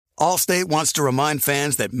Allstate wants to remind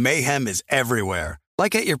fans that mayhem is everywhere,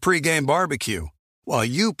 like at your pregame barbecue. While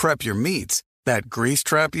you prep your meats, that grease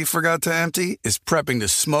trap you forgot to empty is prepping to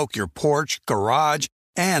smoke your porch, garage,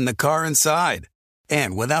 and the car inside.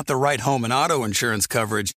 And without the right home and auto insurance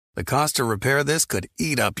coverage, the cost to repair this could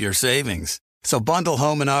eat up your savings. So bundle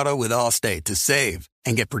home and auto with Allstate to save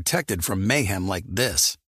and get protected from mayhem like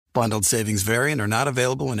this. Bundled savings vary and are not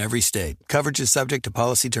available in every state. Coverage is subject to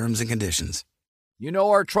policy terms and conditions. You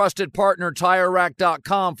know our trusted partner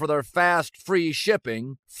TireRack.com for their fast, free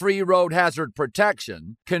shipping, free road hazard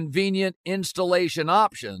protection, convenient installation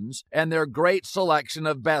options, and their great selection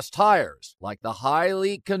of best tires, like the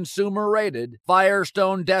highly consumer-rated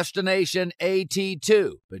Firestone Destination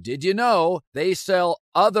AT2. But did you know they sell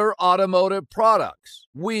other automotive products?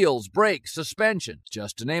 Wheels, brakes, suspension,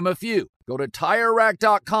 just to name a few. Go to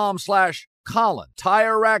TireRack.com/Colin.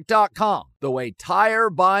 TireRack.com, the way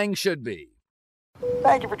tire buying should be.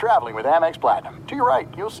 Thank you for traveling with Amex Platinum. To your right,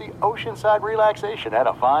 you'll see oceanside relaxation at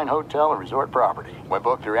a fine hotel and resort property. When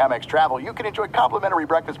booked through Amex Travel, you can enjoy complimentary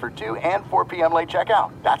breakfast for 2 and 4 p.m. late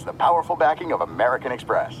checkout. That's the powerful backing of American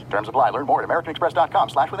Express. Terms apply. Learn more at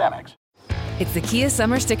americanexpress.com/withAmex. It's the Kia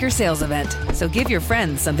Summer Sticker Sales Event, so give your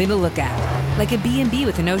friends something to look at, like a B&B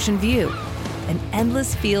with an ocean view, an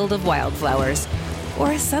endless field of wildflowers,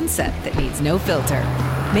 or a sunset that needs no filter.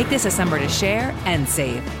 Make this a summer to share and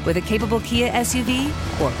save with a capable Kia SUV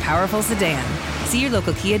or powerful sedan. See your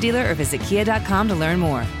local Kia dealer or visit kia.com to learn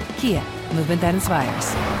more. Kia, movement that inspires.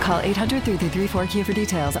 Call 800-3334-KIA for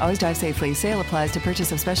details. Always drive safely. Sale applies to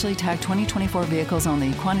purchase of specially tagged 2024 vehicles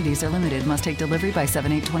only. Quantities are limited. Must take delivery by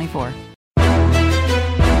 7/8/24.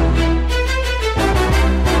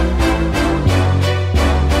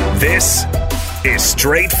 This is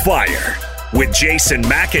Straight Fire with Jason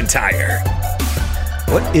McIntyre.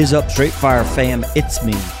 What is up, Straight Fire fam? It's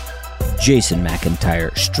me, Jason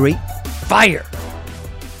McIntyre. Straight Fire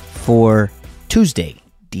for Tuesday,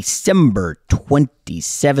 December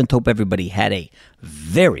 27th. Hope everybody had a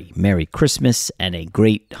very Merry Christmas and a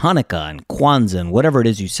great Hanukkah and Kwanzaa and whatever it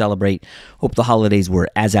is you celebrate. Hope the holidays were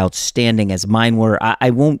as outstanding as mine were. I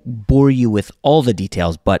won't bore you with all the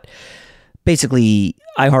details, but basically,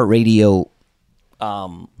 iHeartRadio,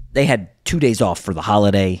 they had 2 days off for the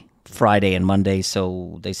holiday, Friday and Monday,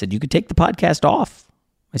 so they said, you could take the podcast off.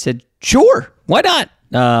 I said, sure, why not?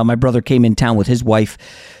 My brother came in town with his wife.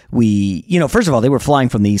 First of all, they were flying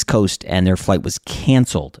from the East Coast, and their flight was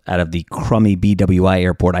canceled out of the crummy BWI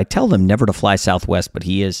airport. I tell them never to fly Southwest, but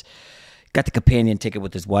he got the companion ticket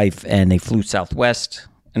with his wife, and they flew Southwest,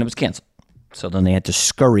 and it was canceled. So then they had to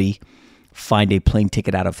scurry, find a plane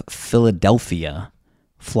ticket out of Philadelphia,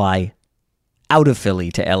 fly out of Philly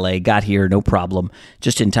to LA, got here, no problem.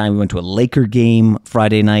 Just in time, we went to a Laker game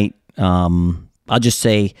Friday night. I'll just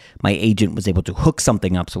say my agent was able to hook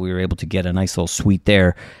something up, so we were able to get a nice little suite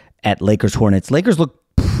there at Lakers Hornets. Lakers looked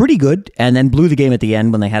pretty good, and then blew the game at the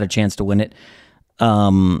end when they had a chance to win it.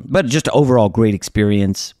 But just overall great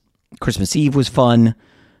experience. Christmas Eve was fun.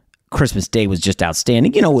 Christmas Day was just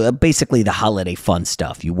outstanding. Basically the holiday fun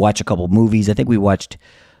stuff. You watch a couple movies. I think we watched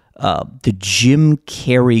the Jim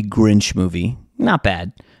Carrey Grinch movie. Not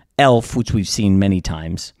bad. Elf, which we've seen many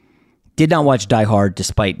times. Did not watch Die Hard,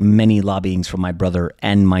 despite many lobbyings from my brother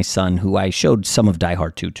and my son, who I showed some of Die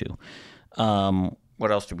Hard 2 to.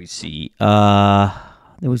 What else did we see? There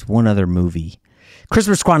was one other movie.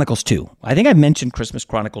 Christmas Chronicles 2. I think I mentioned Christmas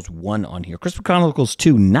Chronicles 1 on here. Christmas Chronicles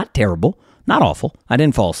 2, not terrible. Not awful. I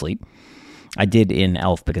didn't fall asleep. I did in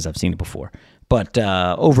Elf because I've seen it before. But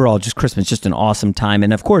overall, just Christmas, just an awesome time.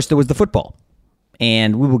 And of course, there was the football.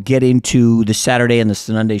 And we will get into the Saturday and the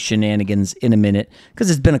Sunday shenanigans in a minute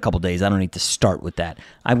because it's been a couple days. I don't need to start with that.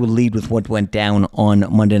 I will lead with what went down on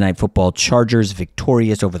Monday Night Football. Chargers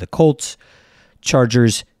victorious over the Colts.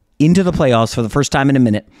 Chargers into the playoffs for the first time in a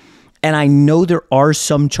minute. And I know there are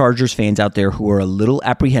some Chargers fans out there who are a little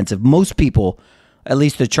apprehensive. Most people, at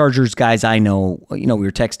least the Chargers guys I know, we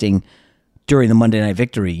were texting during the Monday night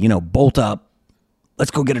victory, bolt up.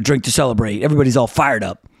 Let's go get a drink to celebrate. Everybody's all fired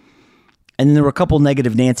up. And then there were a couple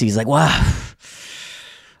negative Nancy's like, wow,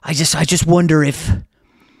 I just wonder if,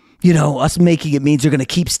 us making it means they're going to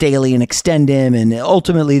keep Staley and extend him. And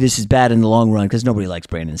ultimately this is bad in the long run because nobody likes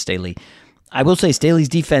Brandon Staley. I will say Staley's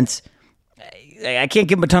defense, I can't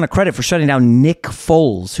give him a ton of credit for shutting down Nick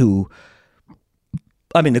Foles,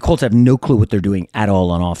 the Colts have no clue what they're doing at all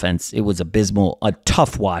on offense. It was abysmal, a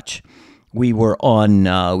tough watch. We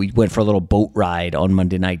went for a little boat ride on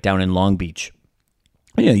Monday night down in Long Beach.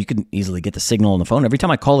 You can easily get the signal on the phone. Every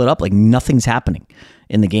time I call it up, nothing's happening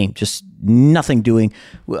in the game. Just nothing doing.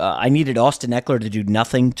 I needed Austin Eckler to do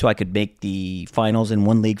nothing so I could make the finals in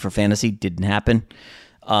one league for fantasy. Didn't happen.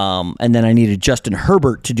 And then I needed Justin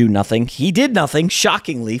Herbert to do nothing. He did nothing,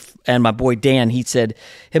 shockingly. And my boy Dan, he said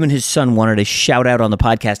him and his son wanted a shout out on the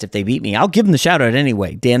podcast if they beat me. I'll give them the shout out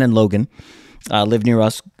anyway. Dan and Logan live near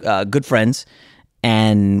us, good friends.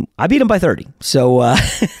 And I beat him by 30. So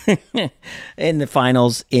in the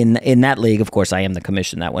finals, in that league, of course, I am the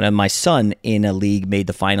commission that one. And my son in a league made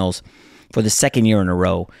the finals for the second year in a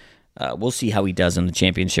row. We'll see how he does in the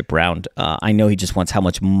championship round. I know he just wants how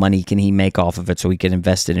much money can he make off of it so he can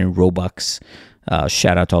invest it in Robux.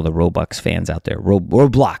 Shout out to all the Robux fans out there.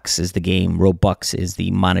 Roblox is the game. Robux is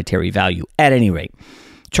the monetary value. At any rate,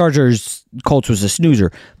 Colts was a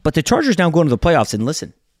snoozer. But the Chargers now going to the playoffs. And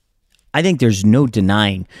listen, I think there's no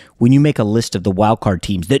denying when you make a list of the wildcard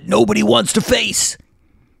teams that nobody wants to face.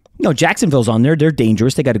 Jacksonville's on there. They're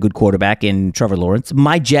dangerous. They got a good quarterback in Trevor Lawrence.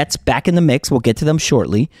 My Jets back in the mix. We'll get to them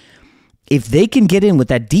shortly. If they can get in with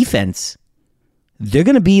that defense, they're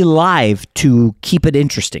going to be live to keep it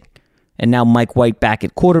interesting. And now Mike White back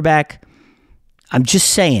at quarterback. I'm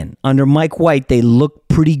just saying, under Mike White, they look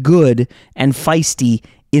pretty good and feisty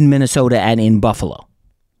in Minnesota and in Buffalo.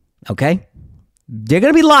 Okay? They're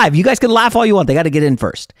going to be live. You guys can laugh all you want. They got to get in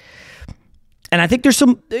first. And I think there's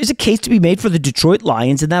a case to be made for the Detroit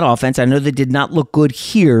Lions in that offense. I know they did not look good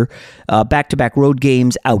here. Back-to-back road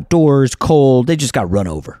games, outdoors, cold. They just got run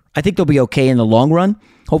over. I think they'll be okay in the long run.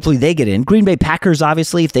 Hopefully they get in. Green Bay Packers,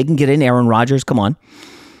 obviously, if they can get in. Aaron Rodgers, come on.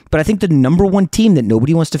 But I think the number one team that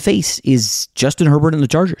nobody wants to face is Justin Herbert and the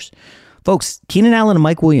Chargers. Folks, Keenan Allen and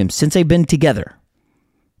Mike Williams, since they've been together,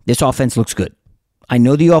 this offense looks good. I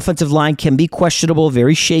know the offensive line can be questionable,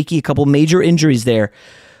 very shaky, a couple major injuries there,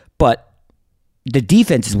 but the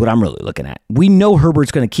defense is what I'm really looking at. We know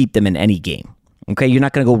Herbert's going to keep them in any game. Okay, you're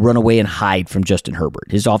not going to go run away and hide from Justin Herbert.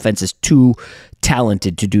 His offense is too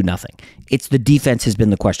talented to do nothing. It's the defense has been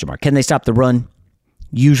the question mark. Can they stop the run?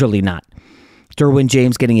 Usually not. Derwin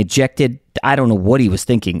James getting ejected. I don't know what he was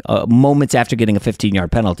thinking. Moments after getting a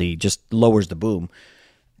 15-yard penalty, just lowers the boom.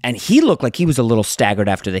 And he looked like he was a little staggered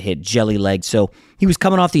after the hit, jelly legged. So he was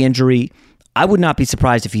coming off the injury. I would not be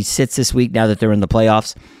surprised if he sits this week now that they're in the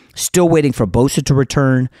playoffs. Still waiting for Bosa to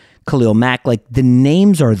return. Khalil Mack, like the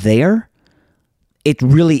names are there. It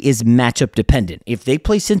really is matchup dependent. If they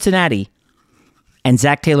play Cincinnati and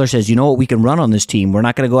Zach Taylor says, you know what, we can run on this team. We're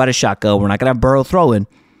not going to go out of shotgun. We're not going to have Burrow throwing.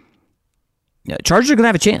 Chargers are going to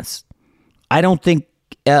have a chance. I don't think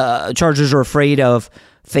Chargers are afraid of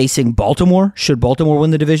facing Baltimore, should Baltimore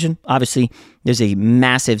win the division. Obviously, there's a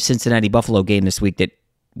massive Cincinnati-Buffalo game this week that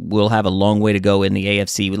will have a long way to go in the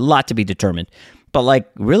AFC, with a lot to be determined.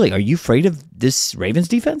 But, really, are you afraid of this Ravens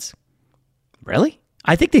defense? Really?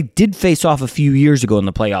 I think they did face off a few years ago in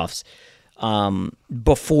the playoffs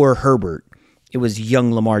before Herbert. It was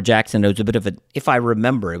young Lamar Jackson. It was a bit of if I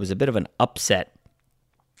remember, it was a bit of an upset.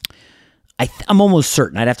 I'm almost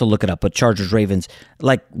certain. I'd have to look it up. But Chargers, Ravens,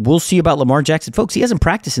 we'll see about Lamar Jackson. Folks, he hasn't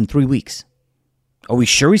practiced in 3 weeks. Are we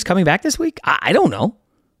sure he's coming back this week? I don't know.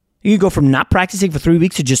 You go from not practicing for 3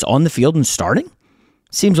 weeks to just on the field and starting?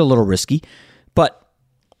 Seems a little risky. But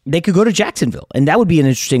they could go to Jacksonville, and that would be an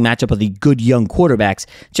interesting matchup of the good young quarterbacks.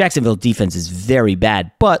 Jacksonville's defense is very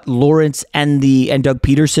bad, but Lawrence and Doug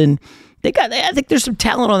Peterson, I think there's some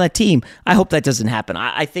talent on that team. I hope that doesn't happen.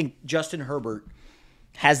 I think Justin Herbert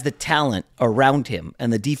has the talent around him,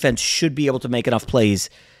 and the defense should be able to make enough plays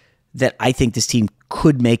that I think this team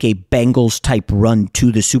could make a Bengals-type run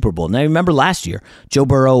to the Super Bowl. Now, remember last year, Joe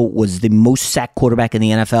Burrow was the most sacked quarterback in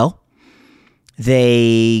the NFL.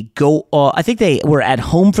 They go, I think they were at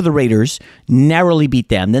home for the Raiders, narrowly beat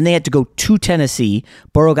them. Then they had to go to Tennessee.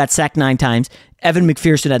 Burrow got sacked 9 times. Evan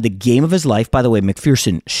McPherson had the game of his life. By the way,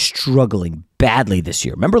 McPherson struggling badly this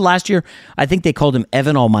year. Remember last year, I think they called him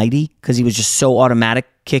Evan Almighty because he was just so automatic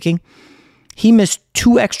kicking. He missed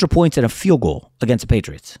 2 extra points and a field goal against the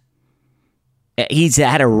Patriots. He's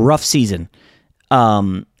had a rough season.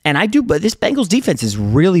 But this Bengals defense is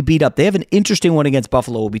really beat up. They have an interesting one against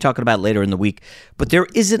Buffalo. We'll be talking about later in the week. But there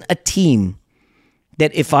isn't a team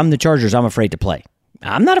that if I'm the Chargers, I'm afraid to play.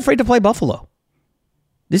 I'm not afraid to play Buffalo.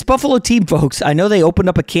 This Buffalo team, folks, I know they opened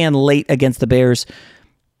up a can late against the Bears.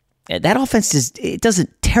 That offense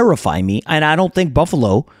doesn't terrify me. And I don't think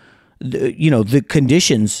Buffalo, the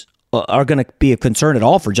conditions are going to be a concern at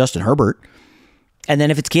all for Justin Herbert. And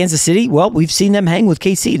then if it's Kansas City, well, we've seen them hang with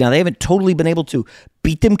KC. Now, they haven't totally been able to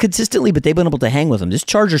beat them consistently, but they've been able to hang with them. This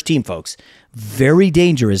Chargers team, folks, very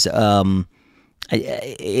dangerous.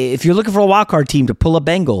 If you're looking for a wildcard team to pull up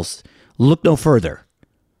Bengals, look no further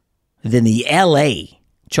than the LA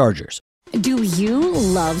Chargers. Do you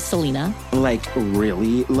love Selena?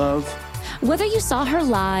 Really love? Whether you saw her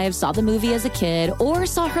live, saw the movie as a kid, or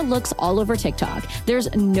saw her looks all over TikTok,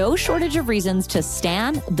 there's no shortage of reasons to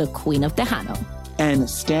stan the Queen of Tejano. And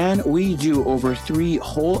Stan, we do over 3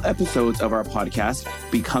 whole episodes of our podcast,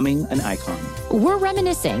 Becoming an Icon. We're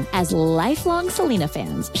reminiscing as lifelong Selena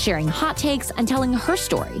fans, sharing hot takes and telling her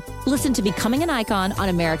story. Listen to Becoming an Icon on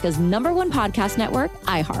America's #1 podcast network,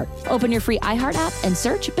 iHeart. Open your free iHeart app and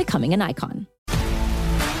search Becoming an Icon.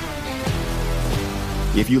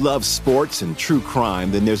 If you love sports and true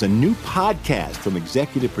crime, then there's a new podcast from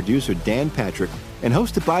executive producer Dan Patrick and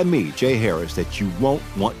hosted by me, Jay Harris, that you won't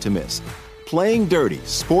want to miss. Playing Dirty: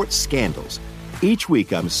 Sports Scandals. Each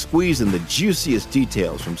week, I'm squeezing the juiciest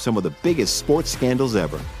details from some of the biggest sports scandals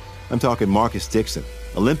ever. I'm talking Marcus Dixon,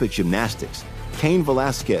 Olympic gymnastics, Cain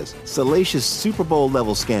Velasquez, salacious Super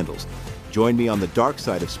Bowl-level scandals. Join me on the dark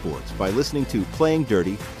side of sports by listening to Playing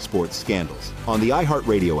Dirty: Sports Scandals on the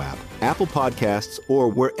iHeartRadio app, Apple Podcasts, or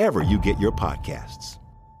wherever you get your podcasts.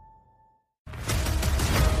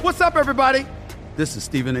 What's up, everybody? This is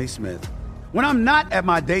Stephen A. Smith. When I'm not at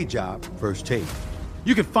my day job, First Take,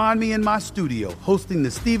 you can find me in my studio hosting the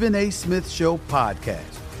Stephen A. Smith Show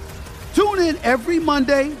podcast. Tune in every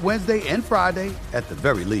Monday, Wednesday, and Friday, at the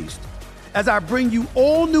very least, as I bring you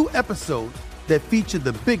all new episodes that feature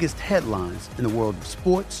the biggest headlines in the world of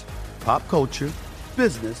sports, pop culture,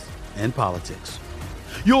 business, and politics.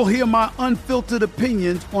 You'll hear my unfiltered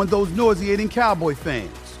opinions on those nauseating Cowboy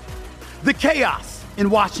fans, the chaos in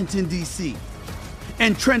Washington, D.C.,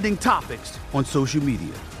 and trending topics on social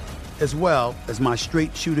media, as well as my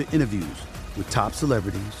straight shooter interviews with top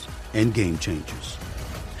celebrities and game changers.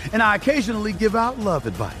 And I occasionally give out love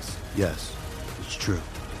advice. Yes, it's true.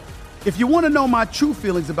 If you want to know my true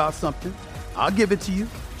feelings about something, I'll give it to you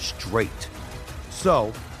straight.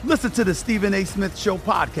 So listen to the Stephen A. Smith Show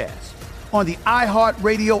podcast on the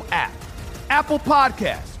iHeartRadio app, Apple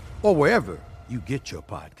Podcasts, or wherever you get your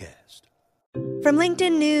podcast. From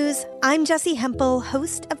LinkedIn News, I'm Jessie Hempel,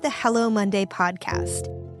 host of the Hello Monday podcast.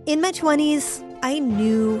 In my 20s, I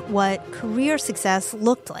knew what career success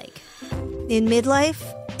looked like. In midlife,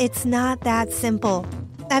 it's not that simple.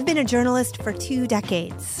 I've been a journalist for 2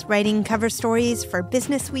 decades, writing cover stories for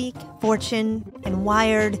Business Week, Fortune, and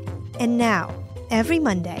Wired. And now, every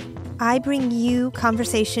Monday, I bring you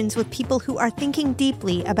conversations with people who are thinking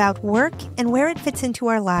deeply about work and where it fits into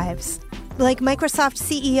our lives. Like Microsoft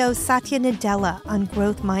CEO Satya Nadella on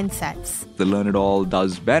growth mindsets. The learn-it-all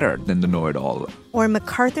does better than the know-it-all. Or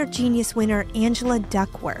MacArthur Genius winner Angela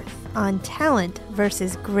Duckworth on talent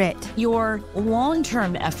versus grit. Your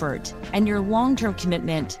long-term effort and your long-term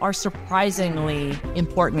commitment are surprisingly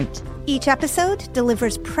important. Each episode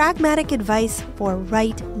delivers pragmatic advice for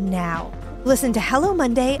right now. Listen to Hello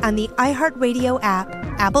Monday on the iHeartRadio app,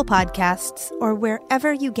 Apple Podcasts, or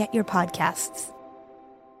wherever you get your podcasts.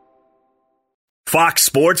 Fox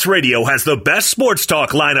Sports Radio has the best sports talk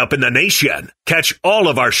lineup in the nation. Catch all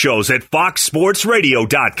of our shows at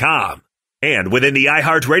foxsportsradio.com. And within the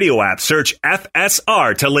iHeartRadio app, search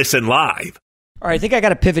FSR to listen live. All right, I think I got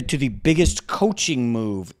to pivot to the biggest coaching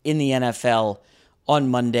move in the NFL on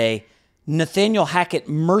Monday. Nathaniel Hackett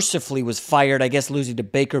mercifully was fired. I guess losing to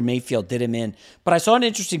Baker Mayfield did him in. But I saw an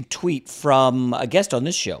interesting tweet from a guest on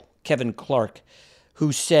this show, Kevin Clark,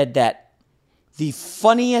 who said that the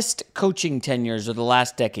funniest coaching tenures of the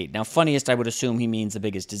last decade. Now, funniest, I would assume he means the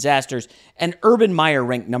biggest disasters. And Urban Meyer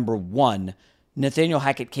ranked number 1. Nathaniel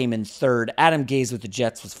Hackett came in 3rd. Adam Gase with the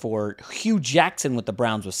Jets was 4th. Hugh Jackson with the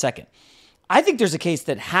Browns was 2nd. I think there's a case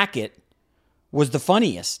that Hackett was the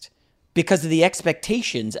funniest because of the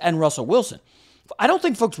expectations and Russell Wilson. I don't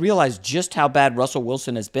think folks realize just how bad Russell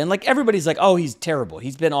Wilson has been. Like, everybody's like, oh, he's terrible.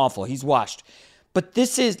 He's been awful. He's washed. But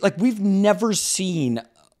this is, like, we've never seen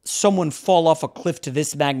someone fall off a cliff to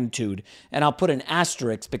this magnitude, and I'll put an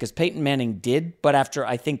asterisk because Peyton Manning did, but after,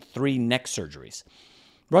 I think, 3 neck surgeries.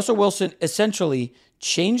 Russell Wilson essentially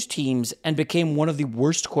changed teams and became one of the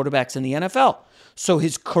worst quarterbacks in the NFL. So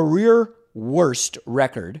his career worst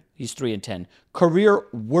record, he's 3-10, career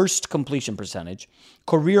worst completion percentage,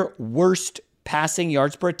 career worst passing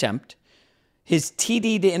yards per attempt, his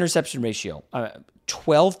TD to interception ratio,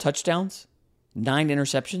 12 touchdowns, 9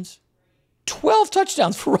 interceptions. 12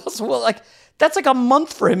 touchdowns for Russell. Well, like, that's like a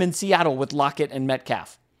month for him in Seattle with Lockett and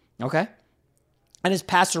Metcalf. Okay? And his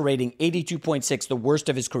passer rating, 82.6, the worst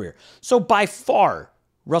of his career. So by far,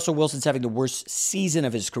 Russell Wilson's having the worst season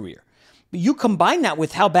of his career. But you combine that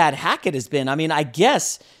with how bad Hackett has been. I mean, I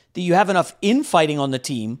guess that you have enough infighting on the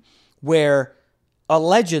team where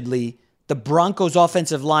allegedly the Broncos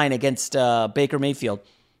offensive line against Baker Mayfield,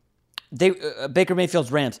 Baker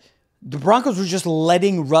Mayfield's Rams, the Broncos were just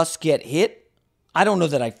letting Russ get hit I don't know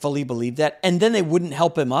that I fully believe that. And then they wouldn't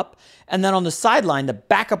help him up. And then on the sideline, the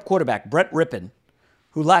backup quarterback, Brett Rippon,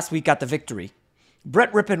 who last week got the victory,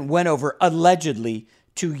 Brett Rippon went over allegedly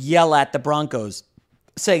to yell at the Broncos,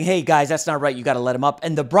 saying, hey, guys, that's not right. You got to let him up.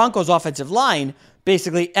 And the Broncos offensive line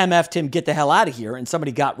basically MF'd him, get the hell out of here, and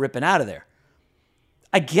somebody got Rippon out of there.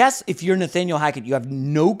 I guess if you're Nathaniel Hackett, you have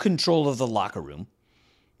no control of the locker room,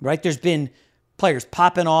 right? There's been players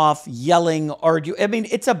popping off, yelling, arguing. I mean,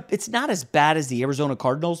 it's not as bad as the Arizona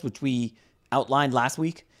Cardinals, which we outlined last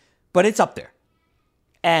week, but it's up there.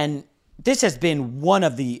 And this has been one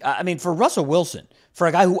of the, for Russell Wilson, for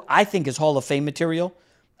a guy who I think is Hall of Fame material,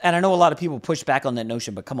 and I know a lot of people push back on that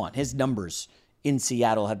notion, but come on, his numbers in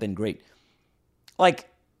Seattle have been great. Like,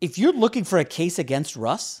 if you're looking for a case against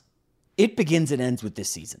Russ, it begins and ends with this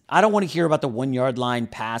season. I don't want to hear about the 1 yard line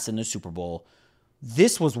pass in the Super Bowl.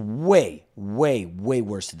 This was way, way, way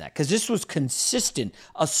worse than that because this was consistent,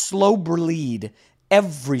 a slow bleed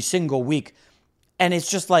every single week. And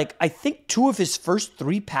it's just like, I think 2 of his first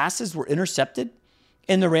 3 passes were intercepted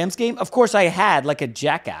in the Rams game. Of course, I had, like a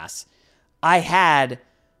jackass, I had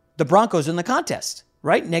the Broncos in the contest,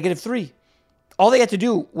 right? -3. All they had to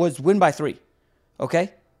do was win by 3,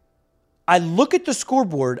 okay? I look at the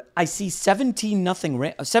scoreboard, I see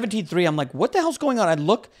 17-3. I'm like, what the hell's going on? I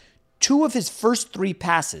look, 2 of his first 3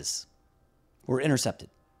 passes were intercepted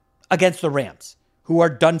against the Rams, who are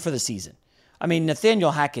done for the season. I mean,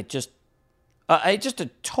 Nathaniel Hackett just a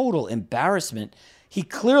total embarrassment. He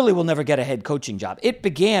clearly will never get a head coaching job. It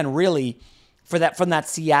began really from that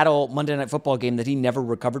Seattle Monday Night Football game that he never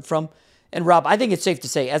recovered from. And Rob, I think it's safe to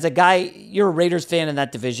say, as a guy, you're a Raiders fan in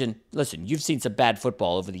that division. Listen, you've seen some bad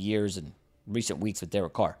football over the years and recent weeks with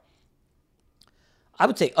Derek Carr. I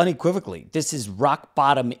would say unequivocally, this is rock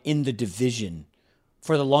bottom in the division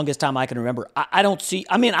for the longest time I can remember. I don't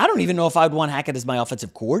even know if I would want Hackett as my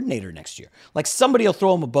offensive coordinator next year. Like, somebody will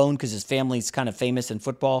throw him a bone because his family's kind of famous in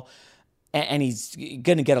football and he's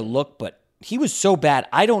going to get a look, but he was so bad,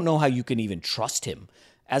 I don't know how you can even trust him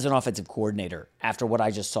as an offensive coordinator after what I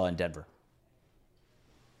just saw in Denver.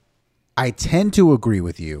 I tend to agree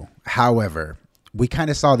with you. However, we kind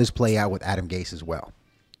of saw this play out with Adam Gase as well.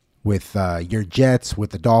 With your Jets, with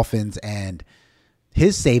the Dolphins, and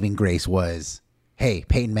his saving grace was, hey,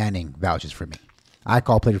 Peyton Manning vouches for me. I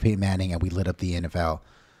call play for Peyton Manning, and we lit up the NFL.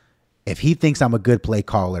 If he thinks I'm a good play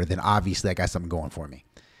caller, then obviously I got something going for me.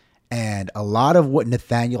 And a lot of what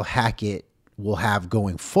Nathaniel Hackett will have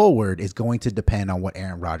going forward is going to depend on what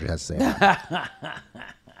Aaron Rodgers has to say.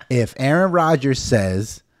 If Aaron Rodgers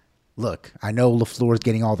says, look, I know LaFleur's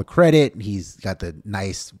getting all the credit. He's got the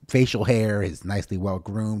nice facial hair. He's nicely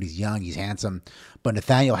well-groomed. He's young. He's handsome. But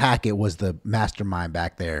Nathaniel Hackett was the mastermind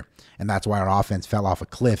back there, and that's why our offense fell off a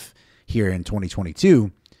cliff here in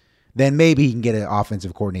 2022. Then maybe he can get an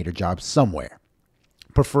offensive coordinator job somewhere,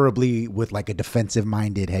 preferably with like a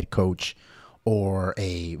defensive-minded head coach or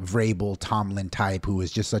a Vrabel Tomlin type who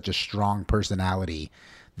is just such a strong personality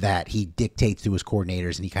that he dictates to his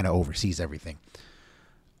coordinators and he kind of oversees everything.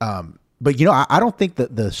 But, I don't think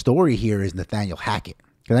that the story here is Nathaniel Hackett,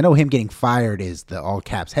 because I know him getting fired is the all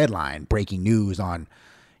caps headline, breaking news on,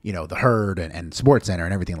 the Herd and SportsCenter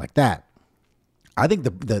and everything like that. I think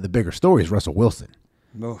the bigger story is Russell Wilson,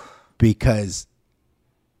 because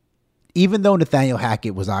even though Nathaniel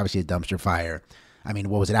Hackett was obviously a dumpster fire, I mean,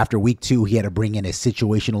 what was it? After week 2, he had to bring in a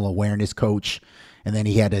situational awareness coach, and then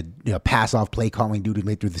he had to pass off play calling duty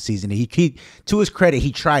mid through the season. He, to his credit,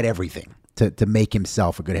 he tried everything to make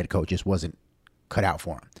himself a good head coach. Just wasn't cut out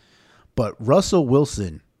for him. But Russell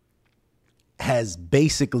Wilson has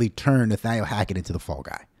basically turned Nathaniel Hackett into the fall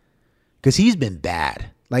guy, because he's been bad.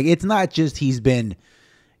 Like, it's not just he's been,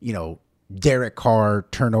 Derek Carr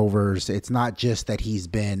turnovers. It's not just that he's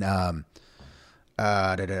been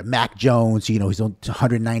Mac Jones, he's on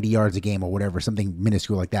 190 yards a game or whatever, something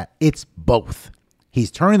minuscule like that. It's both. He's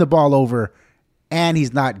turning the ball over, and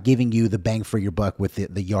he's not giving you the bang for your buck with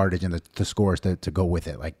the yardage and the scores to go with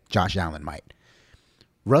it, like Josh Allen might.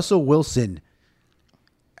 Russell Wilson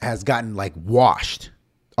has gotten washed,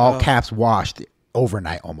 all caps washed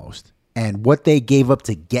overnight almost. And what they gave up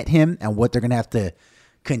to get him and what they're going to have to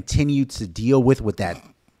continue to deal with that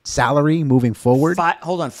salary moving forward.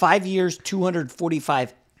 5 years,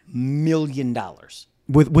 $245 million.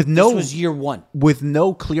 With no, this was year 1. With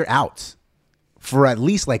no clear outs for at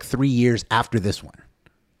least 3 years after this one,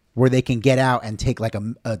 where they can get out and take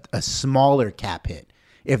a smaller cap hit.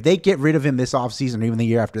 If they get rid of him this offseason or even the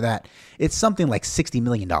year after that, it's something like $60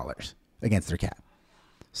 million against their cap.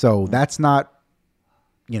 So that's not,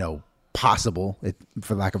 possible,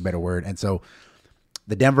 for lack of a better word. And so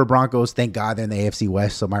The Denver Broncos, thank God they're in the AFC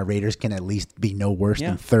West, so my Raiders can at least be no worse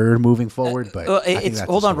than third moving forward. But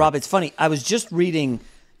hold on, Rob. It's funny. I was just reading,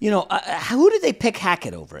 who did they pick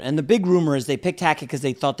Hackett over? And the big rumor is they picked Hackett because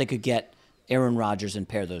they thought they could get Aaron Rodgers and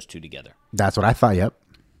pair those two together. That's what I thought, yep.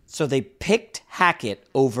 So they picked Hackett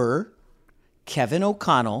over Kevin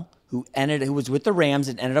O'Connell, who was with the Rams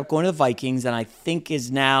and ended up going to the Vikings, and I think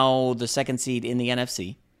is now the second seed in the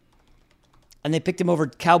NFC. And they picked him over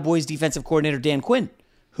Cowboys defensive coordinator Dan Quinn,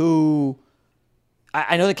 who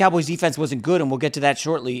I know the Cowboys defense wasn't good, and we'll get to that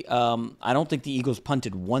shortly. I don't think the Eagles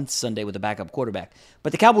punted once Sunday with a backup quarterback.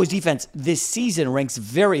 But the Cowboys defense this season ranks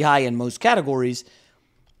very high in most categories,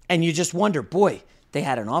 and you just wonder, boy, they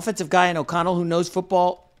had an offensive guy in O'Connell who knows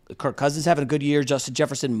football. Kirk Cousins having a good year. Justin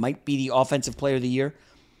Jefferson might be the offensive player of the year.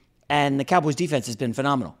 And the Cowboys defense has been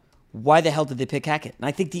phenomenal. Why the hell did they pick Hackett? And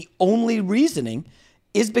I think the only reasoning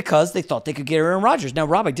is because they thought they could get Aaron Rodgers. Now,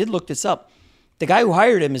 Rob, I did look this up. The guy who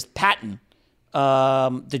hired him is Patton, the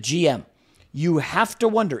GM. You have to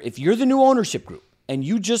wonder, if you're the new ownership group and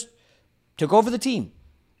you just took over the team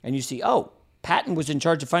and you see, oh, Patton was in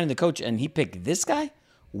charge of finding the coach and he picked this guy,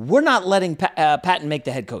 we're not letting Patton make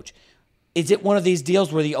the head coach. Is it one of these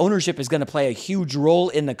deals where the ownership is going to play a huge role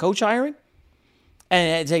in the coach hiring?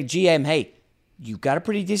 And it's like, GM, hey, you've got a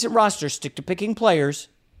pretty decent roster. Stick to picking players,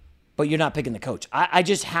 but you're not picking the coach. I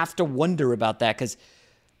just have to wonder about that because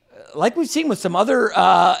like we've seen with some other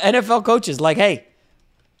NFL coaches, like, hey,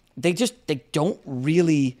 they don't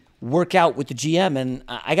really work out with the GM. And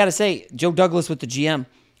I got to say, Joe Douglas with the GM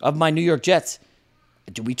of my New York Jets,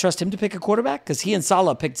 do we trust him to pick a quarterback? Because he and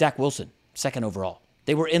Saleh picked Zach Wilson, second overall.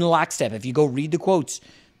 They were in lockstep. If you go read the quotes,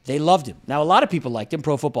 they loved him. Now, a lot of people liked him.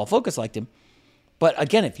 Pro Football Focus liked him. But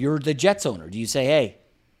again, if you're the Jets owner, do you say, hey,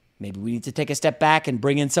 maybe we need to take a step back and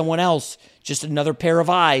bring in someone else, just another pair of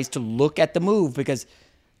eyes to look at the move? Because,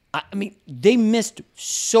 I mean, they missed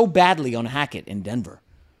so badly on Hackett in Denver.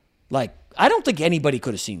 Like, I don't think anybody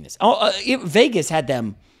could have seen this. Vegas had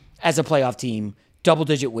them as a playoff team,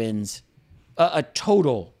 double-digit wins, a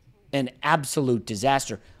total and absolute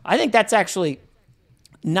disaster. I think that's actually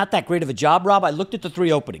not that great of a job, Rob. I looked at the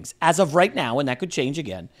three openings. As of right now, and that could change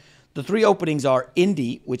again, the three openings are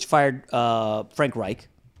Indy, which fired Frank Reich.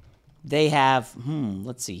 They have,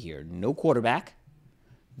 let's see here, no quarterback.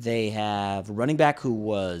 They have a running back who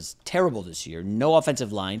was terrible this year, no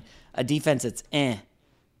offensive line, a defense that's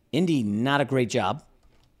Indy, not a great job.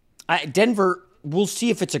 Denver, we'll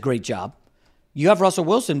see if it's a great job. You have Russell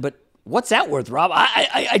Wilson, but what's that worth, Rob?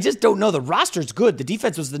 I just don't know. The roster's good. The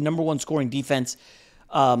defense was the number one scoring defense.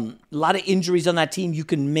 A lot of injuries on that team. You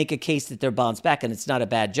can make a case that they're bounced back, and it's not a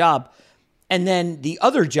bad job. And then the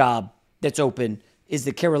other job that's open is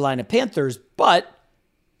the Carolina Panthers, but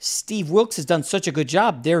Steve Wilks has done such a good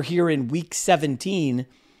job. They're here in week 17,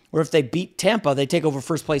 where if they beat Tampa, they take over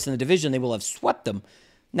first place in the division. They will have swept them.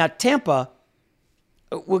 Now, Tampa,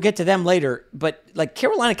 we'll get to them later, but like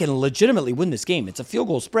Carolina can legitimately win this game. It's a field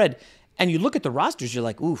goal spread, and you look at the rosters, you're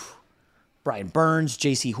like, oof. Brian Burns,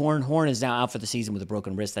 J.C. Horn. Horn is now out for the season with a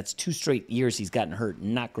broken wrist. That's 2 straight years he's gotten hurt.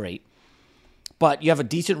 Not great. But you have a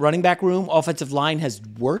decent running back room. Offensive line has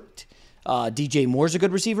worked. DJ Moore's a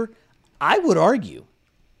good receiver. I would argue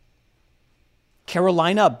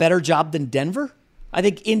Carolina a better job than Denver. I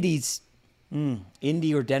think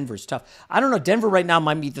Indy or Denver's tough. I don't know. Denver right now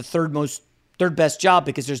might be the third best job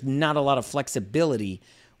because there's not a lot of flexibility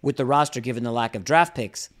with the roster given the lack of draft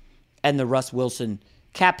picks and the Russ Wilson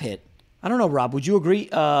cap hit. I don't know, Rob. Would you agree?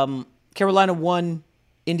 Carolina 1,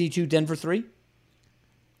 Indy 2, Denver 3?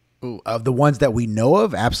 Ooh, of the ones that we know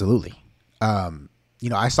of, absolutely.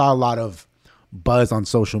 I saw a lot of buzz on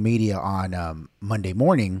social media on Monday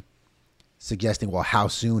morning suggesting, well, how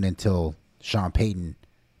soon until Sean Payton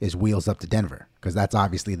is wheels up to Denver? Because that's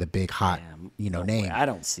obviously the big hot, name. I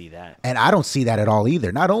don't see that. And I don't see that at all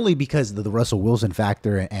either. Not only because of the Russell Wilson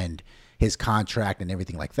factor and his contract and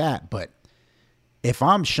everything like that, but if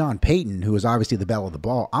I'm Sean Payton, who is obviously the belle of the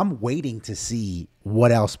ball, I'm waiting to see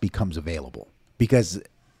what else becomes available. Because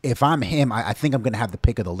if I'm him, I think I'm going to have the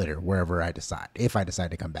pick of the litter wherever I decide, if I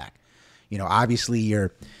decide to come back. Obviously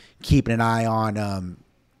you're keeping an eye on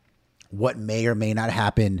what may or may not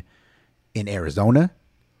happen in Arizona,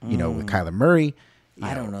 with Kyler Murray.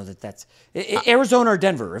 I don't know that's Arizona or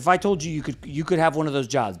Denver. If I told you could have one of those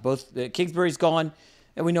jobs, both Kingsbury's gone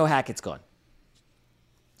and we know Hackett's gone.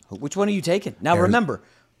 Which one are you taking? Now, remember,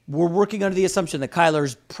 we're working under the assumption that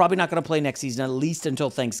Kyler's probably not going to play next season, at least until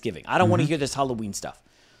Thanksgiving. I don't want to hear this Halloween stuff.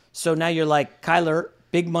 So now you're like, Kyler,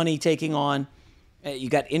 big money taking on. You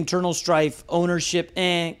got internal strife, ownership,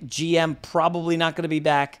 GM probably not going to be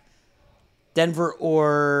back. Denver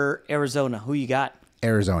or Arizona? Who you got?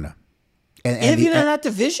 Arizona. And even in that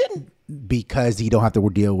division? Because you don't have to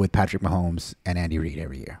deal with Patrick Mahomes and Andy Reid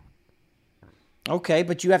every year. Okay,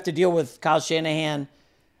 but you have to deal with Kyle Shanahan.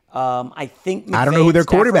 I think I don't know who their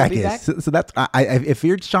quarterback is. So that's if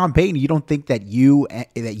you're Sean Payton, you don't think that you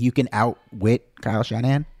can outwit Kyle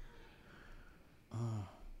Shanahan?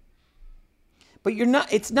 But you're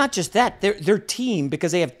not. It's not just that. Their team,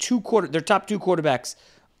 because they have their top two quarterbacks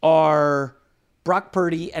are Brock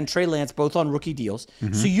Purdy and Trey Lance, both on rookie deals.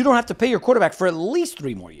 Mm-hmm. So you don't have to pay your quarterback for at least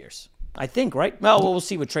 3 more years. I think, right? Well, we'll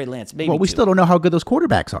see with Trey Lance. Maybe. Well, we still don't know how good those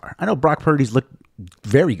quarterbacks are. I know Brock Purdy's looked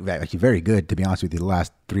very good, to be honest with you, the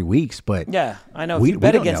last 3 weeks. But yeah, I know. If you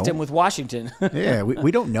bet against him with Washington. Yeah,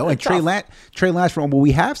 we don't know. And Trey Lance, from what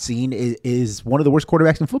we have seen, is one of the worst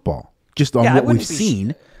quarterbacks in football. Just on what we've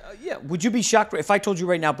seen. Yeah. Would you be shocked if I told you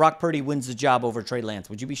right now Brock Purdy wins the job over Trey Lance?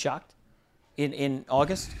 Would you be shocked in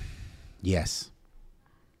August? Yes.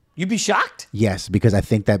 You'd be shocked? Yes, because I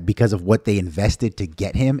think that because of what they invested to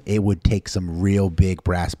get him, it would take some real big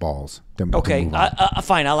brass balls. Okay,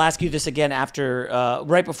 fine. I'll ask you this again after,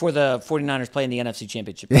 right before the 49ers play in the NFC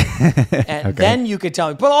Championship. And then you could tell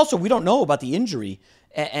me. But also, we don't know about the injury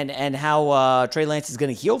and how Trey Lance is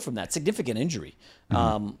going to heal from that significant injury.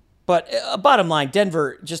 Mm-hmm. But bottom line,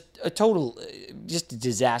 Denver, just a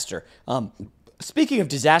disaster. Speaking of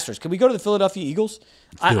disasters, can we go to the Philadelphia Eagles?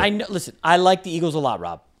 Listen, I like the Eagles a lot,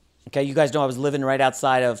 Rob. Okay, you guys know I was living right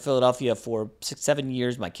outside of Philadelphia for 6-7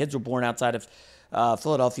 years. My kids were born outside of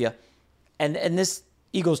Philadelphia. And this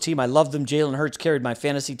Eagles team, I love them. Jalen Hurts carried my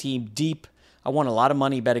fantasy team deep. I won a lot of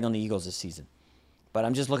money betting on the Eagles this season. But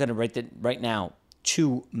I'm just looking at right now,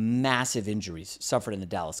 2 massive injuries suffered in the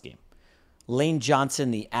Dallas game. Lane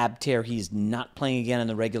Johnson, the ab tear, he's not playing again in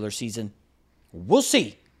the regular season. We'll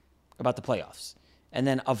see about the playoffs. And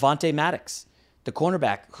then Avonte Maddox, the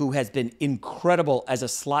cornerback, who has been incredible as a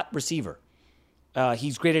slot receiver.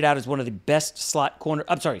 He's graded out as one of the best slot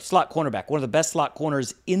cornerback, one of the best slot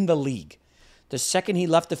corners in the league. The second he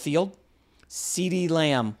left the field, CeeDee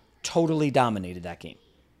Lamb totally dominated that game.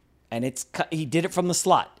 And he did it from the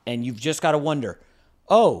slot. And you've just got to wonder,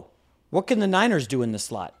 what can the Niners do in the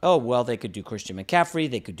slot? Oh, well, they could do Christian McCaffrey.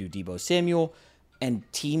 They could do Deebo Samuel. And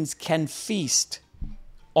teams can feast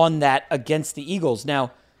on that against the Eagles.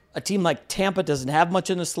 Now, a team like Tampa doesn't have much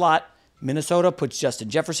in the slot. Minnesota puts Justin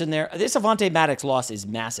Jefferson there. This Avonte Maddox loss is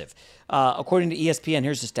massive. According to ESPN,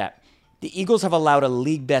 here's the stat. The Eagles have allowed a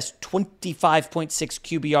league-best 25.6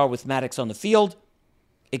 QBR with Maddox on the field.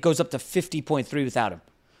 It goes up to 50.3 without him.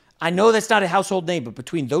 I know that's not a household name, but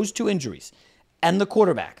between those 2 injuries and the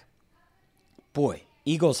quarterback, boy,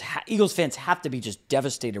 Eagles fans have to be just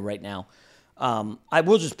devastated right now. I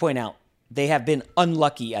will just point out, they have been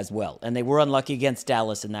unlucky as well, and they were unlucky against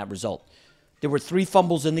Dallas in that result. There were 3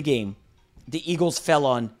 fumbles in the game. The Eagles fell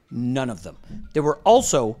on none of them. There were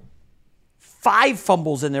also 5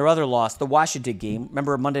 fumbles in their other loss, the Washington game.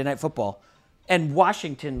 Remember Monday Night Football? And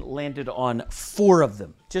Washington landed on 4 of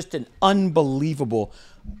them. Just an unbelievable,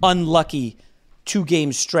 unlucky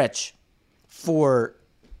 2-game stretch for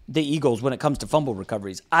the Eagles when it comes to fumble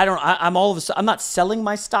recoveries. I'm not selling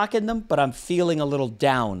my stock in them, but I'm feeling a little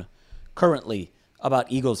down currently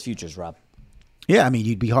about Eagles' futures, Rob. Yeah, I mean,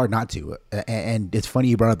 you'd be hard not to. And it's funny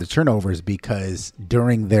you brought up the turnovers because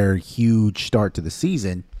during their huge start to the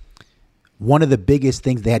season, one of the biggest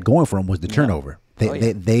things they had going for them was the turnover.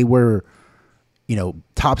 They were,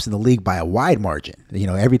 tops in the league by a wide margin.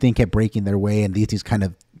 Everything kept breaking their way, and these teams kind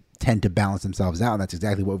of tend to balance themselves out, and that's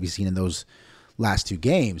exactly what we've seen in those last 2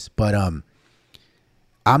 games. But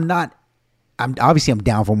I'm down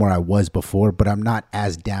from where I was before, but I'm not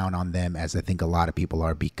as down on them as I think a lot of people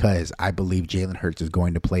are because I believe Jalen Hurts is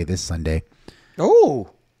going to play this Sunday.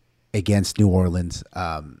 Against New Orleans.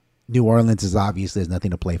 New Orleans has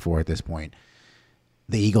nothing to play for at this point.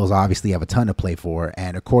 The Eagles obviously have a ton to play for,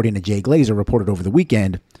 and according to Jay Glazer, reported over the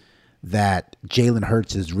weekend that Jalen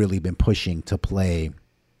Hurts has really been pushing to play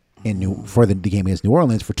for the game against New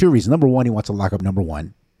Orleans for 2 reasons. Number one, he wants to lock up number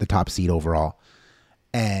 1, the top seed overall.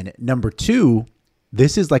 And number 2,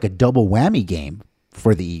 this is like a double whammy game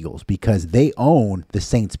for the Eagles because they own the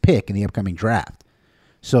Saints pick in the upcoming draft.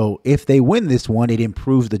 So if they win this one, it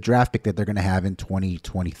improves the draft pick that they're going to have in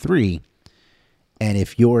 2023. And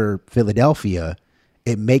if you're Philadelphia,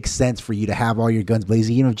 it makes sense for you to have all your guns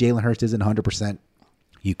blazing, even if Jalen Hurts isn't 100%.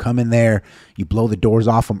 You come in there, you blow the doors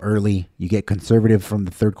off them early, you get conservative from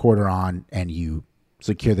the 3rd quarter on, and you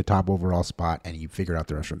secure the top overall spot, and you figure out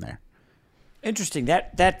the rest from there. Interesting.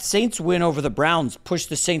 That Saints win over the Browns pushed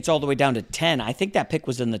the Saints all the way down to 10. I think that pick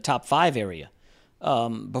was in the top 5 area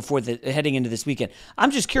before heading into this weekend.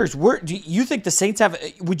 I'm just curious, do you think the Saints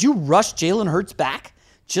would you rush Jalen Hurts back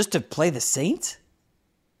just to play the Saints?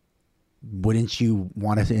 wouldn't you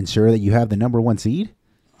want to ensure that you have the number 1 seed?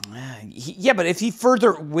 Yeah, but if he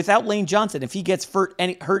without Lane Johnson, if he gets hurt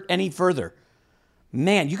any further,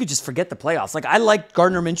 man, you could just forget the playoffs. Like, I like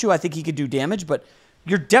Gardner Minshew. I think he could do damage, but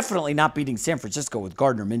you're definitely not beating San Francisco with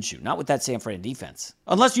Gardner Minshew, not with that San Fran defense.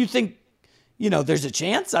 Unless you think, there's a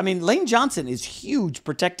chance. I mean, Lane Johnson is huge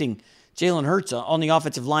protecting Jalen Hurts on the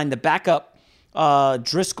offensive line. The backup,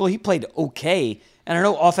 Driscoll, he played okay. And I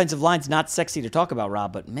know offensive line's not sexy to talk about,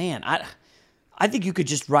 Rob, but man, I think you could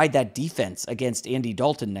just ride that defense against Andy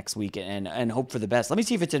Dalton next week and hope for the best. Let me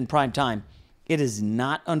see if it's in prime time. It is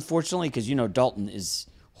not, unfortunately, because Dalton is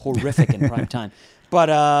horrific in prime time.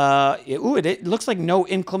 But it looks like no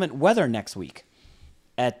inclement weather next week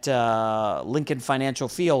at Lincoln Financial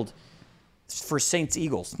Field for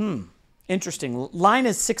Saints-Eagles. Interesting. Line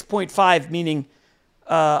is 6.5, meaning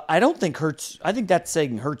I don't think Hurts. I think that's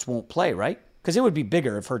saying Hurts won't play, right? Because it would be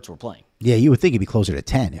bigger if Hurts were playing. Yeah, you would think it'd be closer to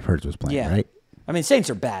 10 if Hurts was playing, right? I mean, Saints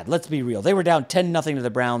are bad. Let's be real. They were down 10-0 to the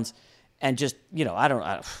Browns, and just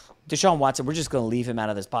Deshaun Watson. We're just going to leave him out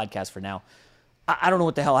of this podcast for now. I don't know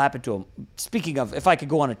what the hell happened to him. Speaking of, if I could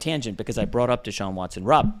go on a tangent because I brought up Deshaun Watson,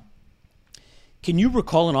 Rob, can you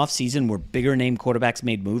recall an offseason where bigger name quarterbacks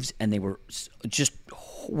made moves and they were just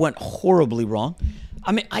went horribly wrong?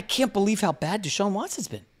 I mean, I can't believe how bad Deshaun Watson's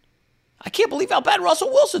been. I can't believe how bad Russell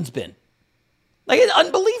Wilson's been. Like, it's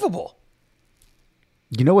unbelievable.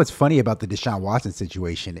 You know what's funny about the Deshaun Watson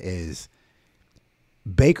situation is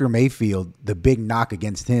Baker Mayfield, the big knock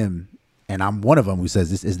against him, and I'm one of them who says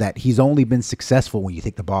this, is that he's only been successful when you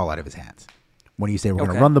take the ball out of his hands. When you say, we're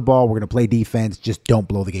going to run the ball, we're going to play defense, just don't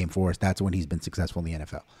blow the game for us. That's when he's been successful in the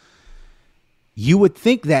NFL. You would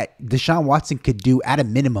think that Deshaun Watson could do, at a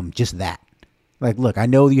minimum, just that. Like, look, I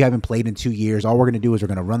know you haven't played in 2 years. All we're going to do is we're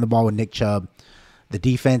going to run the ball with Nick Chubb. The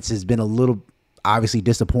defense has been a little, obviously,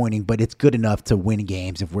 disappointing, but it's good enough to win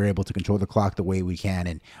games if we're able to control the clock the way we can.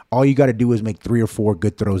 And all you got to do is make 3 or 4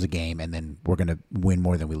 good throws a game, and then we're going to win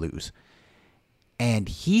more than we lose. And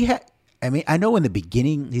I know in the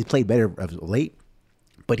beginning he's played better of late,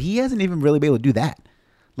 but he hasn't even really been able to do that.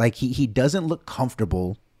 Like, he doesn't look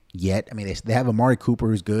comfortable yet. I mean, they have Amari Cooper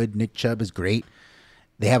who's good. Nick Chubb is great.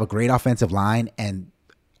 They have a great offensive line, and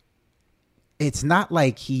it's not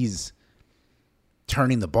like he's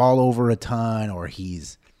turning the ball over a ton or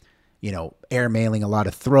he's, airmailing a lot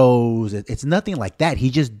of throws. It's nothing like that.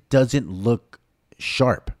 He just doesn't look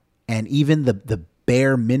sharp. And even the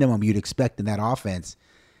bare minimum you'd expect in that offense,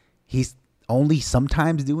 he's only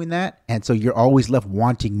sometimes doing that. And so you're always left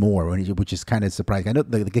wanting more, which is kind of surprising. I know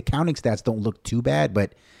the counting stats don't look too bad,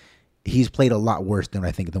 but he's played a lot worse than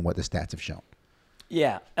what the stats have shown.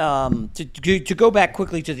 Yeah. To go back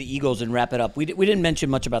quickly to the Eagles and wrap it up, we didn't mention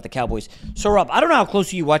much about the Cowboys. So, Rob, I don't know how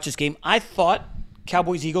closely you watch this game. I thought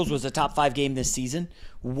Cowboys-Eagles was a top 5 game this season.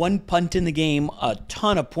 1 punt in the game, a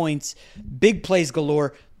ton of points, big plays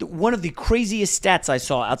galore. One of the craziest stats I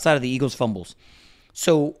saw outside of the Eagles fumbles.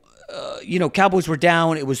 So, Cowboys were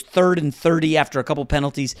down. It was 3rd and 30 after a couple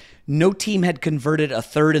penalties. No team had converted a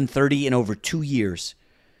 3rd and 30 in over 2 years.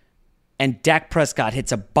 And Dak Prescott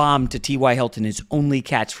hits a bomb to T.Y. Hilton, his only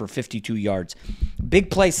catch for 52 yards.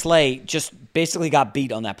 Big play Slay just basically got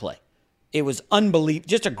beat on that play. It was unbelievable.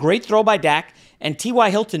 Just a great throw by Dak. And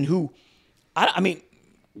T.Y. Hilton, who, I mean,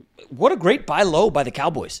 what a great buy low by the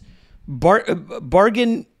Cowboys.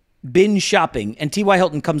 Bargain bin shopping. And T.Y.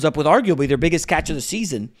 Hilton comes up with arguably their biggest catch of the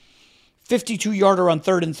season. 52-yarder on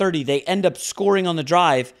 3rd and 30. They end up scoring on the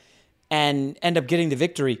drive and end up getting the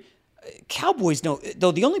victory. Cowboys know,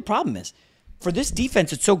 though the only problem is, for this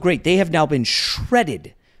defense, it's so great. They have now been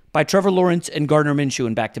shredded by Trevor Lawrence and Gardner Minshew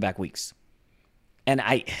in back-to-back weeks. And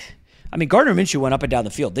I mean, Gardner Minshew went up and down the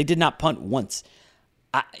field. They did not punt once.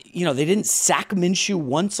 They didn't sack Minshew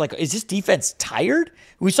once. Like, is this defense tired?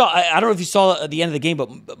 We saw, I don't know if you saw at the end of the game,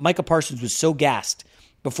 but Micah Parsons was so gassed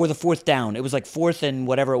before the 4th down. It was like 4th and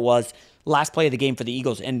whatever it was, last play of the game for the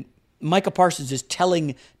Eagles. And Micah Parsons is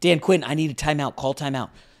telling Dan Quinn, I need a timeout, call timeout.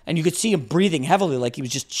 And you could see him breathing heavily like he was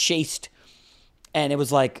just chased. And it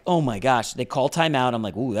was like, oh my gosh, they call timeout. I'm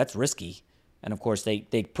like, ooh, that's risky. And of course, they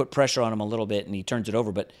put pressure on him a little bit and he turns it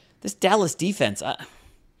over. But this Dallas defense, I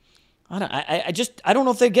don't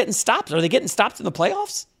know if they're getting stops. Are they getting stops in the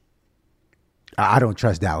playoffs? I don't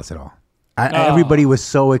trust Dallas at all. Everybody was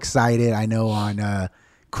so excited. I know on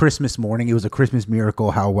Christmas morning, it was a Christmas miracle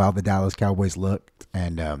how well the Dallas Cowboys looked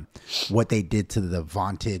and what they did to the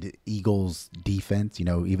vaunted Eagles defense.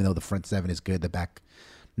 Even though the front 7 is good, the back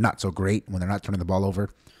not so great when they're not turning the ball over.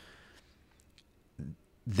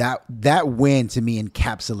 That win to me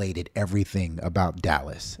encapsulated everything about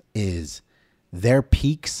Dallas. Is their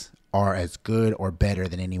peaks are as good or better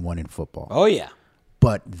than anyone in football. Oh yeah,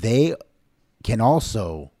 but they can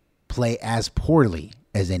also play as poorly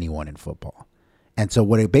as anyone in football. And so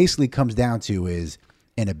what it basically comes down to is,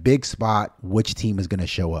 in a big spot, which team is going to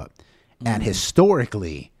show up. And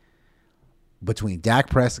historically, between Dak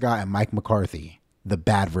Prescott and Mike McCarthy, the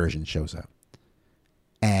bad version shows up.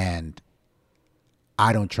 And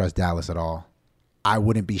I don't trust Dallas at all. I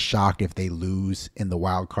wouldn't be shocked if they lose in the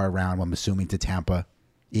wild card round, I'm assuming, to Tampa,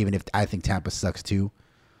 even if I think Tampa sucks too.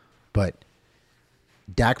 But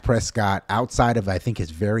Dak Prescott, outside of, I think,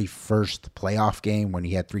 his very first playoff game when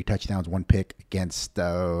he had 3 touchdowns, 1 pick against,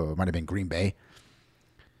 might have been Green Bay,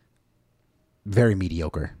 very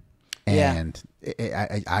mediocre. And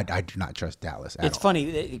I do not trust Dallas at all. It's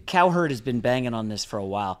funny. Cowherd has been banging on this for a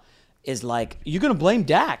while. Is like, you're going to blame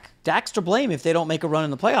Dak. Dak's to blame if they don't make a run in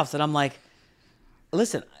the playoffs. And I'm like,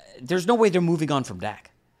 listen, there's no way they're moving on from Dak.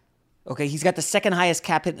 Okay, he's got the second highest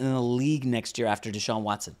cap hit in the league next year after Deshaun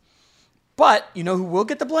Watson. But you know who will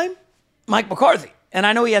get the blame? Mike McCarthy. And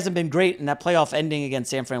I know he hasn't been great, and that playoff ending against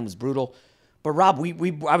San Fran was brutal. But Rob,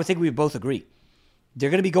 I would think we would both agree. They're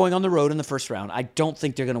going to be going on the road in the first round. I don't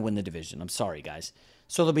think they're going to win the division. I'm sorry, guys.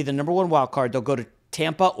 So they'll be the number 1 wild card. They'll go to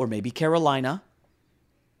Tampa or maybe Carolina.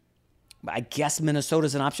 I guess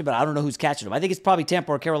Minnesota's an option, but I don't know who's catching them. I think it's probably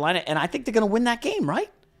Tampa or Carolina, and I think they're going to win that game, right?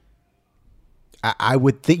 I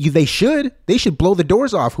would think they should. They should blow the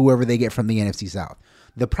doors off whoever they get from the NFC South.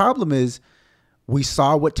 The problem is, we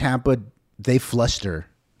saw what Tampa, they fluster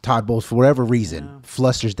Todd Bowles for whatever reason,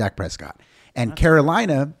 flusters Dak Prescott. And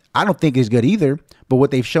Carolina, I don't think is good either, but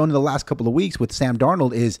what they've shown in the last couple of weeks with Sam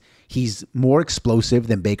Darnold is he's more explosive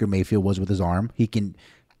than Baker Mayfield was with his arm. He can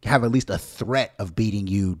have at least a threat of beating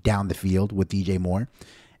you down the field with DJ Moore.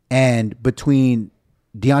 And between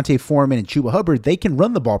Deontay Foreman and Chuba Hubbard, they can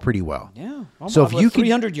run the ball pretty well. Yeah. So if you can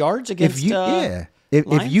 300 yards against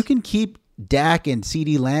if you can keep Dak and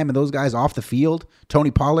CeeDee Lamb and those guys off the field,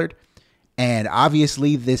 Tony Pollard, and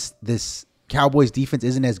obviously this Cowboys defense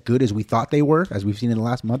isn't as good as we thought they were, as we've seen in the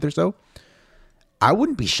last month or so, I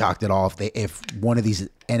wouldn't be shocked at all if one of these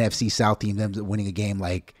NFC South teams ends up winning a game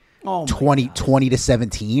like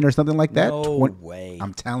 20-17 or something like that. No way.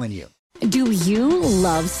 I'm telling you. Do you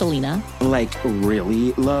love Selena? Like,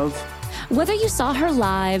 really love? Whether you saw her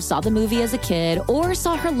live, saw the movie as a kid, or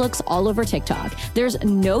saw her looks all over TikTok, there's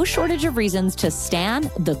no shortage of reasons to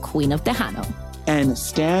stan the Queen of Tejano. And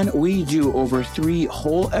Stan, we do over 3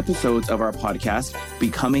 whole episodes of our podcast,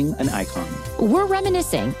 Becoming an Icon. We're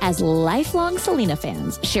reminiscing as lifelong Selena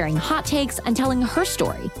fans, sharing hot takes and telling her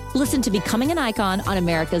story. Listen to Becoming an Icon on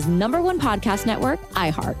America's #1 podcast network,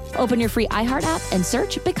 iHeart. Open your free iHeart app and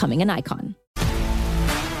search Becoming an Icon.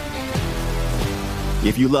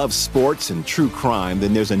 If you love sports and true crime,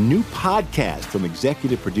 then there's a new podcast from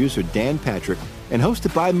executive producer Dan Patrick and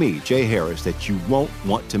hosted by me, Jay Harris, that you won't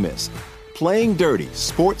want to miss. Playing Dirty: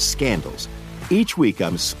 Sports Scandals. Each week,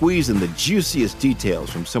 I'm squeezing the juiciest details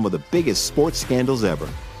from some of the biggest sports scandals ever.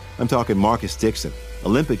 I'm talking Marcus Dixon,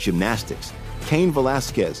 Olympic gymnastics, Cain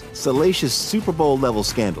Velasquez, salacious Super Bowl-level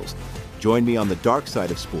scandals. Join me on the dark side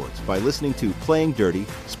of sports by listening to Playing Dirty: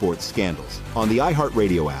 Sports Scandals on the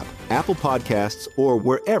iHeartRadio app, Apple Podcasts, or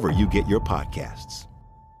wherever you get your podcasts.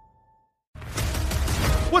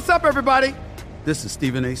 What's up, everybody? This is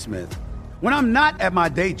Stephen A. Smith. When I'm not at my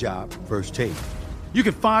day job, First Take, you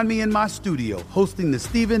can find me in my studio hosting the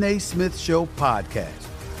Stephen A. Smith Show podcast.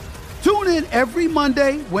 Tune in every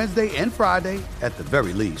Monday, Wednesday, and Friday, at the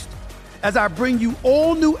very least, as I bring you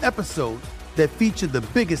all new episodes that feature the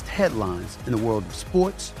biggest headlines in the world of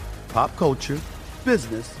sports, pop culture,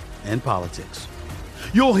 business, and politics.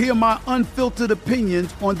 You'll hear my unfiltered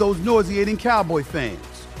opinions on those nauseating Cowboy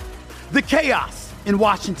fans, the chaos in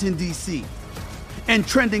Washington, D.C., and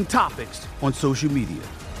trending topics on social media,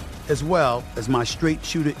 as well as my straight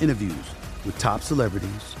shooter interviews with top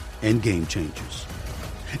celebrities and game changers.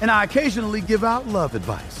 And I occasionally give out love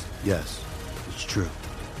advice. Yes, it's true.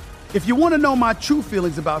 If you want to know my true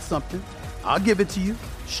feelings about something, I'll give it to you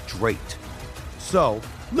straight. So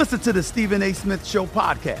listen to the Stephen A. Smith Show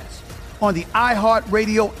podcast on the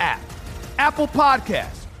iHeartRadio app, Apple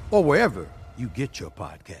Podcasts, or wherever you get your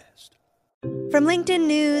podcast. From LinkedIn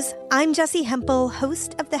News, I'm Jessie Hempel,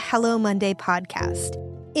 host of the Hello Monday podcast.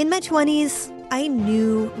 In my 20s, I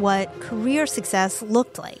knew what career success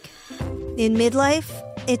looked like. In midlife,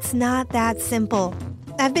 it's not that simple.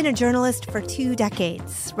 I've been a journalist for 2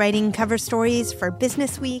 decades, writing cover stories for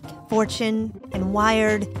Business Week, Fortune, and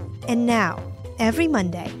Wired. And now, every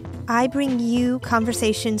Monday, I bring you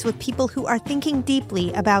conversations with people who are thinking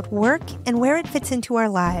deeply about work and where it fits into our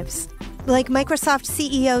lives. Like Microsoft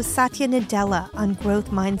CEO Satya Nadella on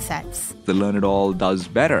growth mindsets. The learn-it-all does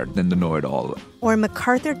better than the know-it-all. Or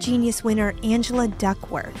MacArthur Genius winner Angela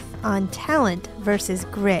Duckworth on talent versus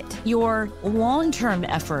grit. Your long-term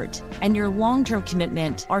effort and your long-term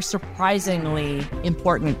commitment are surprisingly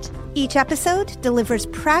important. Each episode delivers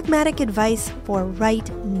pragmatic advice for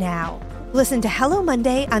right now. Listen to Hello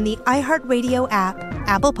Monday on the iHeartRadio app,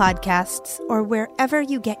 Apple Podcasts, or wherever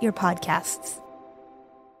you get your podcasts.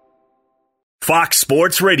 Fox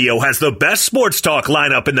Sports Radio has the best sports talk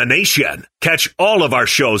lineup in the nation. Catch all of our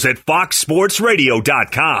shows at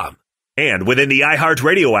foxsportsradio.com. And within the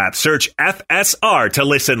iHeartRadio app, search FSR to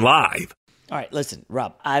listen live. All right, listen,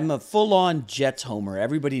 Rob, I'm a full-on Jets homer.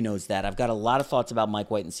 Everybody knows that. I've got a lot of thoughts about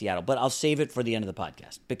Mike White in Seattle, but I'll save it for the end of the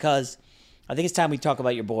podcast because I think it's time we talk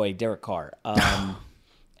about your boy, Derek Carr,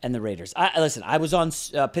 and the Raiders. Listen, I was on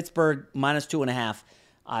Pittsburgh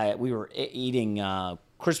 -2.5. We were eating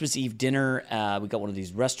Christmas Eve dinner. We got one of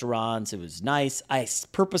these restaurants. It was nice. I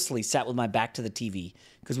purposely sat with my back to the TV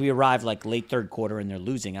because we arrived like late third quarter and they're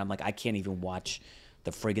losing. I'm like, I can't even watch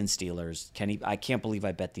the friggin' Steelers. I can't believe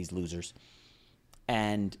I bet these losers.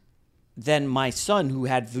 And then my son, who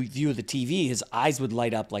had view of the TV, his eyes would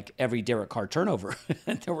light up like every Derek Carr turnover.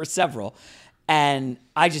 There were several. And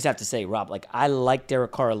I just have to say, Rob, like I like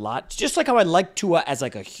Derek Carr a lot. Just like how I like Tua as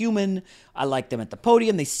like a human. I like them at the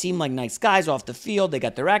podium. They seem like nice guys off the field. They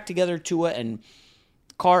got their act together, Tua and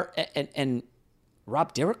Carr. And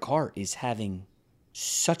Rob, Derek Carr is having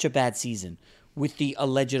such a bad season with the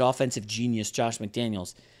alleged offensive genius Josh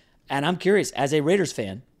McDaniels. And I'm curious, as a Raiders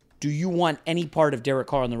fan, do you want any part of Derek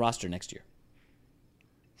Carr on the roster next year?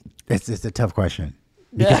 It's a tough question.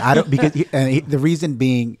 Because the reason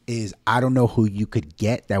being is I don't know who you could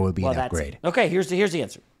get that would be an upgrade. Okay, here's the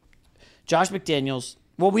answer. Josh McDaniels.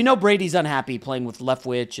 Well, we know Brady's unhappy playing with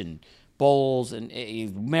Leftwich and Bowles,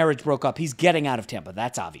 and marriage broke up. He's getting out of Tampa.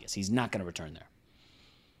 That's obvious. He's not going to return there.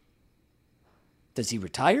 Does he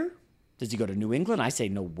retire? Does he go to New England? I say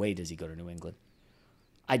no way does he go to New England.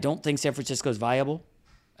 I don't think San Francisco's viable.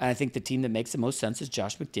 And I think the team that makes the most sense is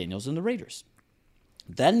Josh McDaniels and the Raiders.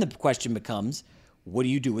 Then the question becomes, what do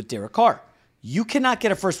you do with Derek Carr? You cannot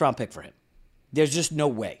get a first-round pick for him. There's just no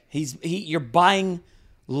way. You're buying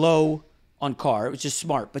low on Carr, which is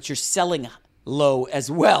smart, but you're selling low as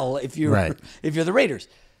well if you're the Raiders.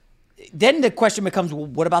 Then the question becomes, well,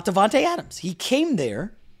 what about Davante Adams? He came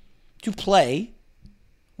there to play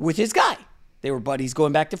with his guy. They were buddies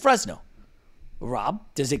going back to Fresno. Rob,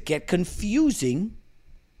 does it get confusing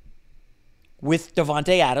with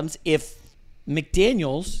Davante Adams if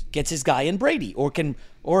McDaniels gets his guy in Brady,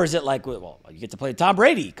 or is it like, well, you get to play Tom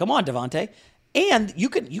Brady? Come on, Davante, and you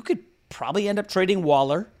could probably end up trading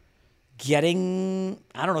Waller, getting,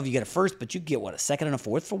 I don't know if you get a first, but you get what, a second and a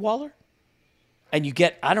fourth for Waller, and you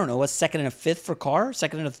get, I don't know, a second and a fifth for Carr,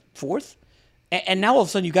 second and a fourth, and now all of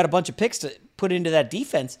a sudden you got a bunch of picks to put into that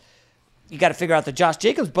defense. You got to figure out the Josh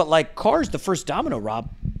Jacobs, but like Carr's the first domino.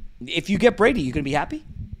 Rob, if you get Brady, you gonna be happy?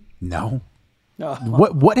 No.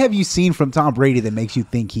 What have you seen from Tom Brady that makes you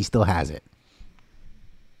think he still has it?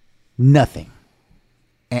 Nothing.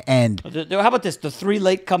 And how about this? The 3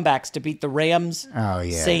 late comebacks to beat the Rams,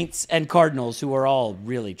 Saints, and Cardinals, who are all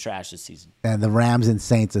really trash this season. And the Rams and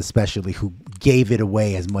Saints especially, who gave it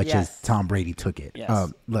away as much as Tom Brady took it.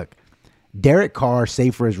 Yes. Look, Derek Carr,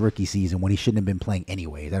 save for his rookie season when he shouldn't have been playing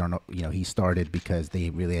anyways. I don't know. He started because they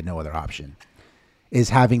really had no other option. Is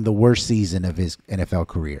having the worst season of his NFL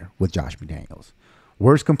career with Josh McDaniels.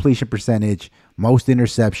 Worst completion percentage, most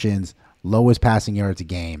interceptions, lowest passing yards a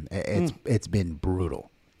game. It's been brutal.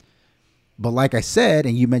 But like I said,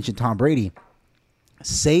 and you mentioned Tom Brady,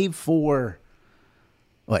 save for,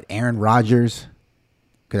 Aaron Rodgers,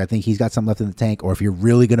 because I think he's got some left in the tank. Or if you're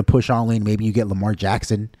really going to push all in, maybe you get Lamar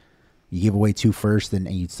Jackson. You give away 2 firsts and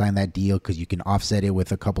you sign that deal because you can offset it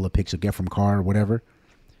with a couple of picks you'll get from Carr or whatever.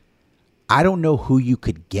 I don't know who you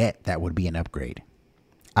could get that would be an upgrade.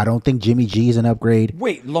 I don't think Jimmy G is an upgrade.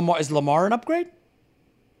 Wait, is Lamar an upgrade?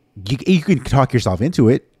 You can talk yourself into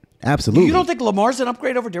it. Absolutely. You don't think Lamar's an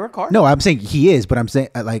upgrade over Derek Carr? No, I'm saying he is, but I'm saying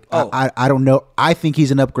I don't know. I think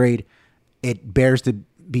he's an upgrade. It bears to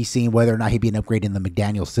be seen whether or not he'd be an upgrade in the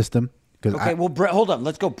McDaniel system. Okay, hold on.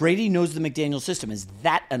 Let's go. Brady knows the McDaniel system. Is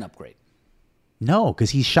that an upgrade? No,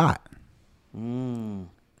 because he's shot. I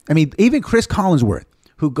mean, even Chris Collinsworth,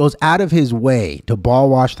 who goes out of his way to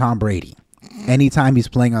ball wash Tom Brady anytime he's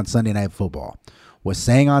playing on Sunday Night Football, was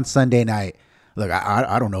saying on Sunday night, look,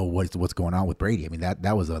 I don't know what's going on with Brady. I mean,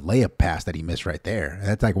 that was a layup pass that he missed right there.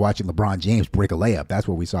 That's like watching LeBron James break a layup. That's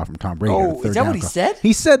what we saw from Tom Brady. Oh, is that what he said?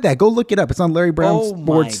 He said that. Go look it up. It's on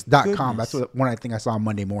LarryBrownSports.com. That's what I think I saw on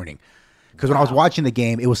Monday morning. Because when I was watching the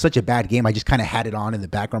game, it was such a bad game. I just kind of had it on in the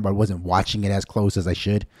background, but I wasn't watching it as close as I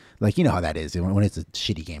should. Like, you know how that is. When it's a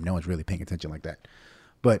shitty game, no one's really paying attention like that.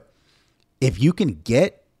 But if you can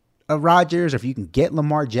get a Rodgers or if you can get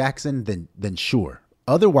Lamar Jackson, then sure.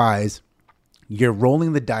 Otherwise, you're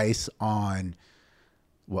rolling the dice on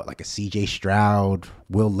like a CJ Stroud,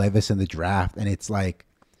 Will Levis in the draft, and it's like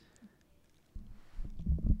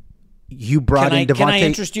you brought in Devontae. Can I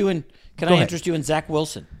interest you in? Interest you in Zach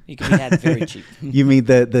Wilson? He can be had very cheap. You mean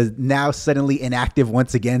the now suddenly inactive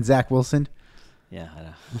once again Zach Wilson? Yeah,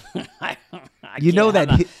 I know. You know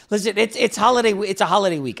that. Listen, it's holiday. It's a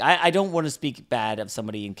holiday week. I don't want to speak bad of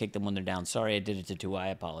somebody and kick them when they're down. Sorry, I did it to two. I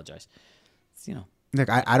apologize. It's, Look,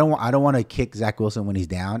 I don't want to kick Zach Wilson when he's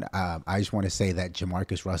down. I just want to say that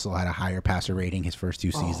Jamarcus Russell had a higher passer rating his first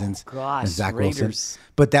two seasons than Zach Wilson.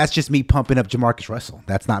 But that's just me pumping up Jamarcus Russell.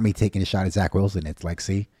 That's not me taking a shot at Zach Wilson. It's like,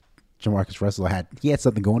 see, Jamarcus Russell had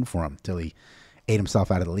something going for him until he ate himself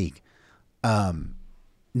out of the league.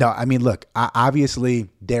 No, I mean, look, obviously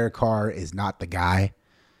Derek Carr is not the guy.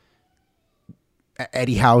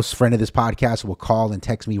 Eddie House, friend of this podcast, will call and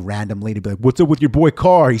text me randomly to be like, "What's up with your boy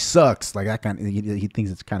Carr? He sucks." Like that kind of, he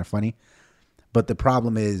thinks it's kind of funny. But the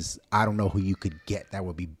problem is, I don't know who you could get that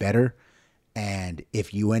would be better. And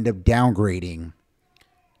if you end up downgrading,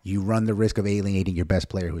 you run the risk of alienating your best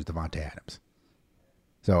player, who's Devontae Adams.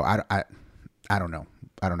 So I don't know.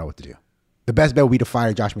 I don't know what to do. The best bet would be to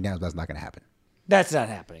fire Josh McDaniels, but that's not going to happen. That's not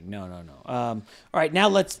happening. No. All right, now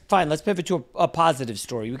let's pivot to a positive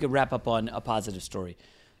story. We could wrap up on a positive story.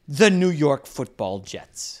 The New York Football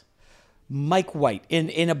Jets. Mike White,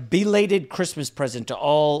 in a belated Christmas present to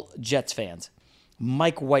all Jets fans,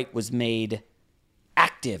 Mike White was made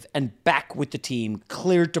active and back with the team,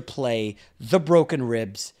 cleared to play, the broken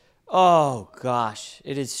ribs. Oh, gosh,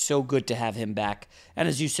 it is so good to have him back. And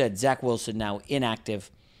as you said, Zach Wilson now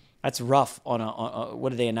inactive. That's rough on what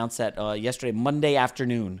did they announce that yesterday? Monday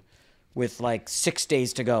afternoon with like 6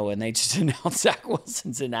 days to go, and they just announced Zach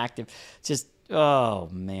Wilson's inactive. Just, oh,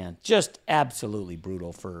 man. Just absolutely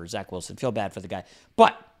brutal for Zach Wilson. Feel bad for the guy.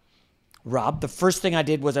 But, Rob, the first thing I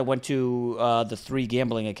did was I went to the 3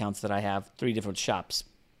 gambling accounts that I have, 3 different shops,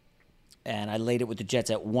 and I laid it with the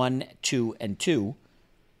Jets at 1, 2, and 2,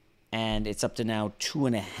 and it's up to now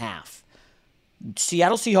 2.5.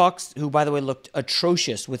 Seattle Seahawks, who, by the way, looked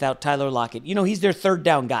atrocious without Tyler Lockett. He's their third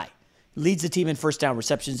down guy. Leads the team in first down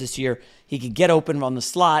receptions this year. He can get open on the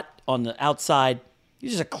slot, on the outside.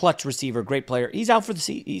 He's just a clutch receiver, great player. He's out for the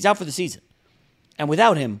season. And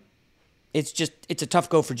without him, it's a tough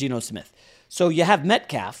go for Geno Smith. So you have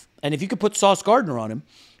Metcalf, and if you could put Sauce Gardner on him,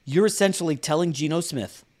 you're essentially telling Geno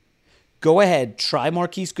Smith, go ahead, try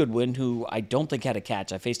Marquise Goodwin, who I don't think had a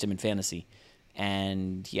catch. I faced him in fantasy,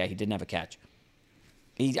 and yeah, he didn't have a catch.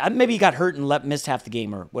 Maybe he got hurt and missed half the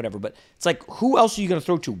game or whatever, but it's like, who else are you going to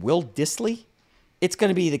throw to? Will Dissly? It's going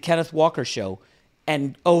to be the Kenneth Walker show.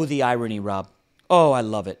 And, oh, the irony, Rob. Oh, I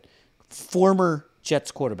love it. Former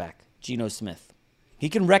Jets quarterback, Geno Smith. He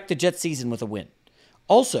can wreck the Jets season with a win.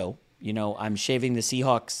 Also, I'm shaving the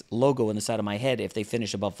Seahawks logo in the side of my head if they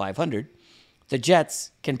finish above 500. The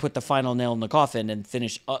Jets can put the final nail in the coffin and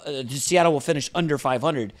finish. Seattle will finish under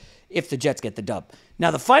 500 if the Jets get the dub. Now,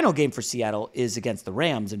 the final game for Seattle is against the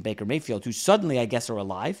Rams and Baker Mayfield, who suddenly, I guess, are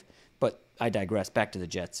alive. But I digress. Back to the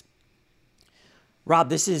Jets. Rob,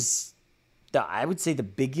 this is, I would say, the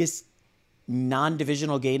biggest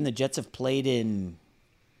non-divisional game the Jets have played in,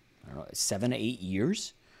 7 to 8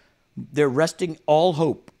 years. They're resting all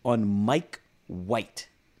hope on Mike White,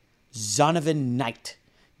 Zonovan Knight,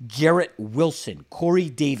 Garrett Wilson, Corey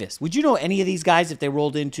Davis. Would you know any of these guys if they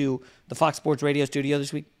rolled into the Fox Sports Radio studio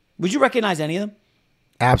this week? Would you recognize any of them?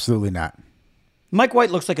 Absolutely not. Mike White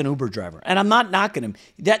looks like an Uber driver, and I'm not knocking him.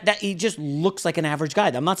 That he just looks like an average guy.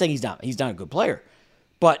 I'm not saying he's not a good player,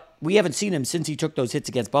 but we haven't seen him since he took those hits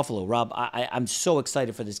against Buffalo. Rob, I'm so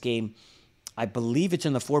excited for this game. I believe it's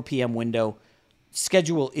in the 4 p.m. window.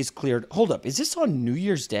 Schedule is cleared. Hold up, is this on New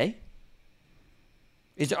Year's Day?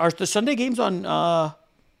 Are the Sunday games on? Oh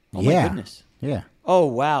my goodness. Yeah. Oh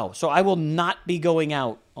wow. So I will not be going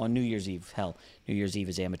out on New Year's Eve. Hell, New Year's Eve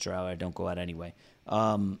is amateur hour. I don't go out anyway.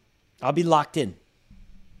 I'll be locked in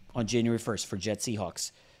on January 1st for Jets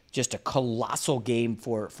Seahawks. Just a colossal game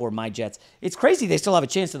for my Jets. It's crazy they still have a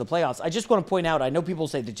chance to the playoffs. I just want to point out, I know people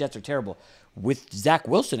say the Jets are terrible. With Zach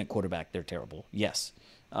Wilson at quarterback, they're terrible. Yes.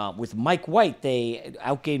 With Mike White, they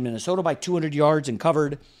outgained Minnesota by 200 yards and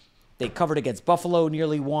covered. They covered against Buffalo,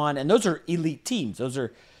 nearly won. And those are elite teams. Those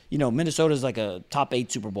are, Minnesota's like a top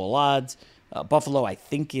 8 Super Bowl odds. Buffalo, I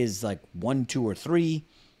think, is like 1, 2, or 3.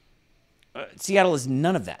 Seattle is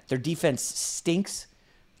none of that. Their defense stinks.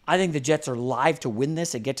 I think the Jets are live to win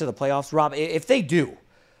this and get to the playoffs. Rob, if they do,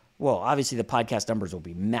 well, obviously the podcast numbers will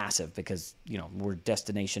be massive because, we're a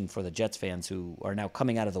destination for the Jets fans who are now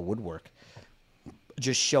coming out of the woodwork,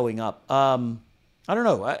 just showing up. I don't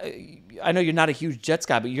know. I know you're not a huge Jets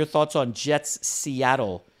guy, but your thoughts on Jets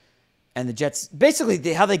Seattle and the Jets.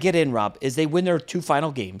 Basically, how they get in, Rob, is they win their 2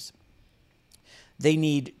 final games. They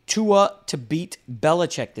need Tua to beat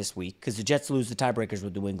Belichick this week because the Jets lose the tiebreakers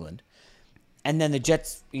with New England. And then the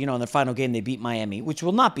Jets, in the final game, they beat Miami, which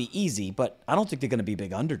will not be easy, but I don't think they're going to be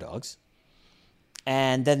big underdogs.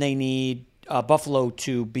 And then they need Buffalo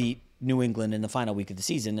to beat New England in the final week of the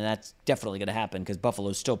season, and that's definitely going to happen because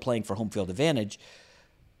Buffalo's still playing for home field advantage,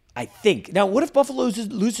 I think. Now, what if Buffalo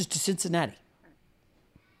loses to Cincinnati?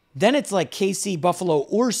 Then it's like KC, Buffalo,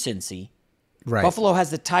 or Cincy. Right. Buffalo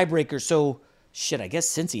has the tiebreaker, so I guess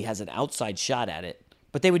Cincy has an outside shot at it,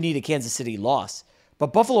 but they would need a Kansas City loss.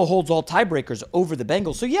 But Buffalo holds all tiebreakers over the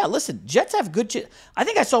Bengals. So, yeah, listen, Jets have good I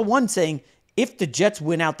think I saw one saying if the Jets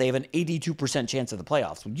win out, they have an 82% chance of the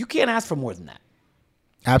playoffs. You can't ask for more than that.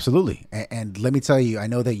 Absolutely. And let me tell you, I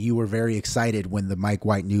know that you were very excited when the Mike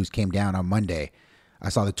White news came down on Monday. I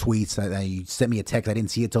saw the tweets. You sent me a text. I didn't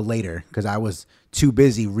see it till later because I was too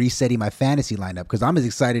busy resetting my fantasy lineup because I'm as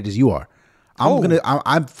excited as you are.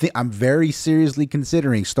 I'm very seriously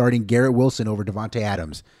considering starting Garrett Wilson over Devontae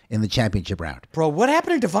Adams in the championship round. Bro, what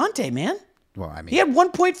happened to Devontae, man? Well, I mean, he had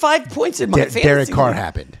 1.5 points in my fantasy. Derek Carr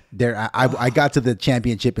happened. I got to the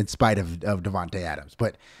championship in spite of Devontae Adams,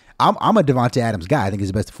 but I'm a Devontae Adams guy. I think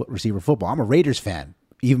he's the best receiver in football. I'm a Raiders fan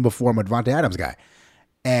even before I'm a Devontae Adams guy.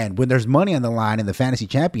 And when there's money on the line in the fantasy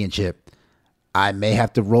championship, I may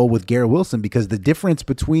have to roll with Garrett Wilson because the difference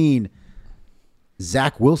between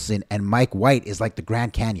Zach Wilson and Mike White is like the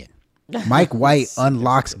Grand Canyon. Mike White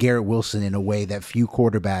unlocks Garrett Wilson in a way that few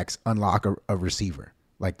quarterbacks unlock a receiver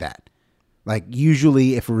like that. Like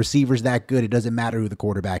usually if a receiver's that good, it doesn't matter who the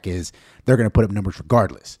quarterback is. They're going to put up numbers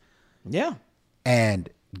regardless. Yeah. And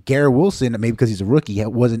Garrett Wilson, maybe because he's a rookie,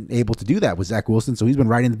 wasn't able to do that with Zach Wilson, so he's been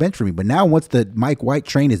riding the bench for me. But now once the Mike White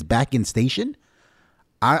train is back in station,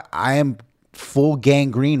 I am full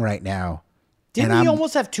gangrene right now. Didn't he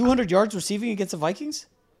almost have 200 yards receiving against the Vikings?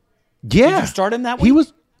 Yeah. Did you start him that week? He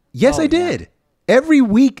was. Yes, I did. Man. Every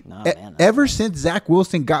week, ever since Zach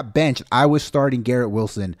Wilson got benched, I was starting Garrett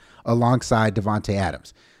Wilson alongside Devontae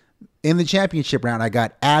Adams. In the championship round, I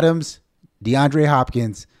got Adams, DeAndre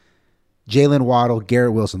Hopkins, Jalen Waddle,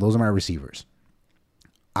 Garrett Wilson. Those are my receivers.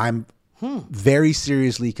 I'm very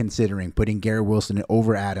seriously considering putting Garrett Wilson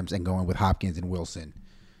over Adams and going with Hopkins and Wilson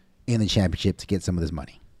in the championship to get some of this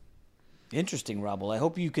money. Interesting, Rob. Well, I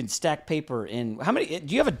hope you can stack paper in. How many?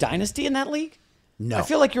 Do you have a dynasty in that league? No. I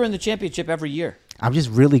feel like you're in the championship every year. I'm just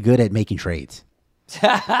really good at making trades.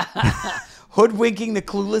 Hoodwinking the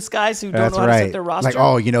clueless guys who don't know how to set their roster.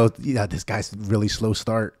 Like, this guy's really slow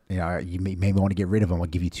start. You may want to get rid of him. I'll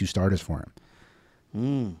give you 2 starters for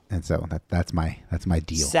him. And so that's my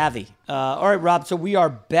deal. Savvy. All right, Rob. So we are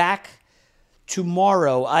back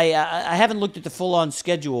tomorrow. I haven't looked at the full-on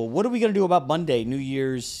schedule. What are we going to do about Monday, New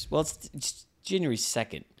Year's? Well, it's January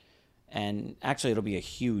 2nd. And actually, it'll be a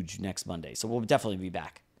huge next Monday. So we'll definitely be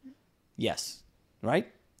back. Yes.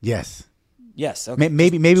 Right? Yes. Yes. Okay.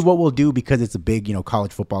 Maybe what we'll do, because it's a big,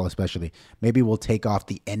 college football especially, maybe we'll take off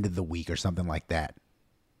the end of the week or something like that.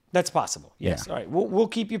 That's possible. Yes. Yeah. All right. We'll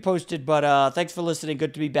keep you posted. But thanks for listening.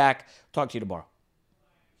 Good to be back. Talk to you tomorrow.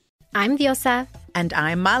 I'm Diosa. And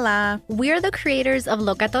I'm Mala. We're the creators of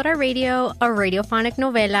Locatora Radio, a radiophonic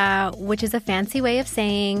novela, which is a fancy way of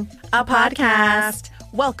saying a podcast.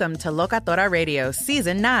 Welcome to Locatora Radio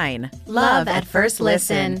Season 9. Love at First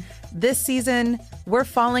Listen. This season, we're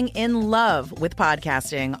falling in love with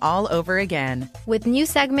podcasting all over again. With new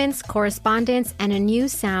segments, correspondence, and a new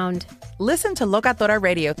sound. Listen to Locatora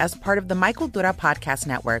Radio as part of the My Cultura Podcast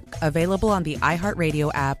Network. Available on the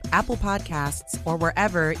iHeartRadio app, Apple Podcasts, or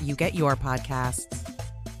wherever you get your podcasts.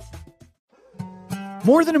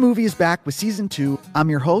 More Than a Movie is back with Season 2. I'm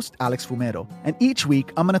your host, Alex Fumero, and each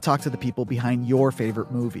week I'm going to talk to the people behind your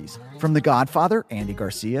favorite movies. From The Godfather, Andy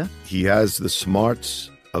Garcia. He has the smarts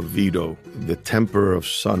of Vito, the temper of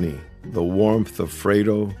Sonny, the warmth of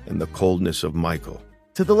Fredo, and the coldness of Michael.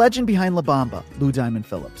 To the legend behind La Bamba, Lou Diamond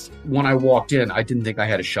Phillips. When I walked in, I didn't think I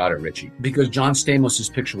had a shot at Richie because John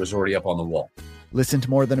Stamos' picture was already up on the wall. Listen to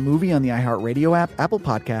More Than a Movie on the iHeartRadio app, Apple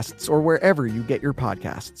Podcasts, or wherever you get your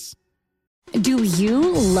podcasts. Do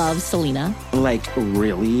you love Selena? Like,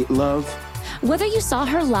 really love? Whether you saw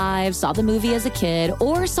her live, saw the movie as a kid,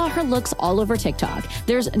 or saw her looks all over TikTok,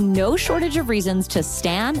 there's no shortage of reasons to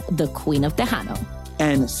stan the Queen of Tejano.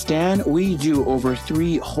 And Stan, we do over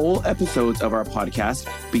 3 whole episodes of our podcast,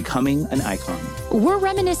 Becoming an Icon. We're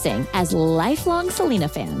reminiscing as lifelong Selena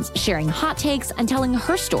fans, sharing hot takes and telling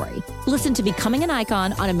her story. Listen to Becoming an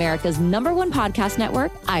Icon on America's #1 podcast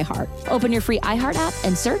network, iHeart. Open your free iHeart app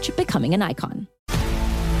and search Becoming an Icon.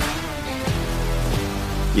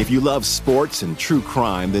 If you love sports and true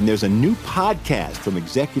crime, then there's a new podcast from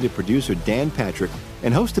executive producer Dan Patrick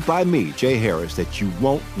and hosted by me, Jay Harris, that you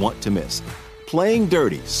won't want to miss. Playing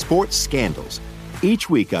Dirty: Sports Scandals. Each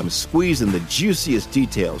week, I'm squeezing the juiciest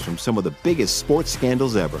details from some of the biggest sports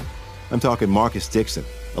scandals ever. I'm talking Marcus Dixon,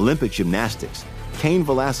 Olympic gymnastics, Cain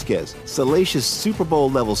Velasquez, salacious Super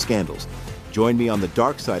Bowl-level scandals. Join me on the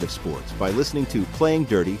dark side of sports by listening to Playing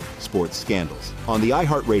Dirty: Sports Scandals on the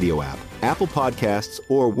iHeartRadio app, Apple Podcasts,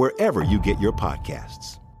 or wherever you get your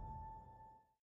podcasts.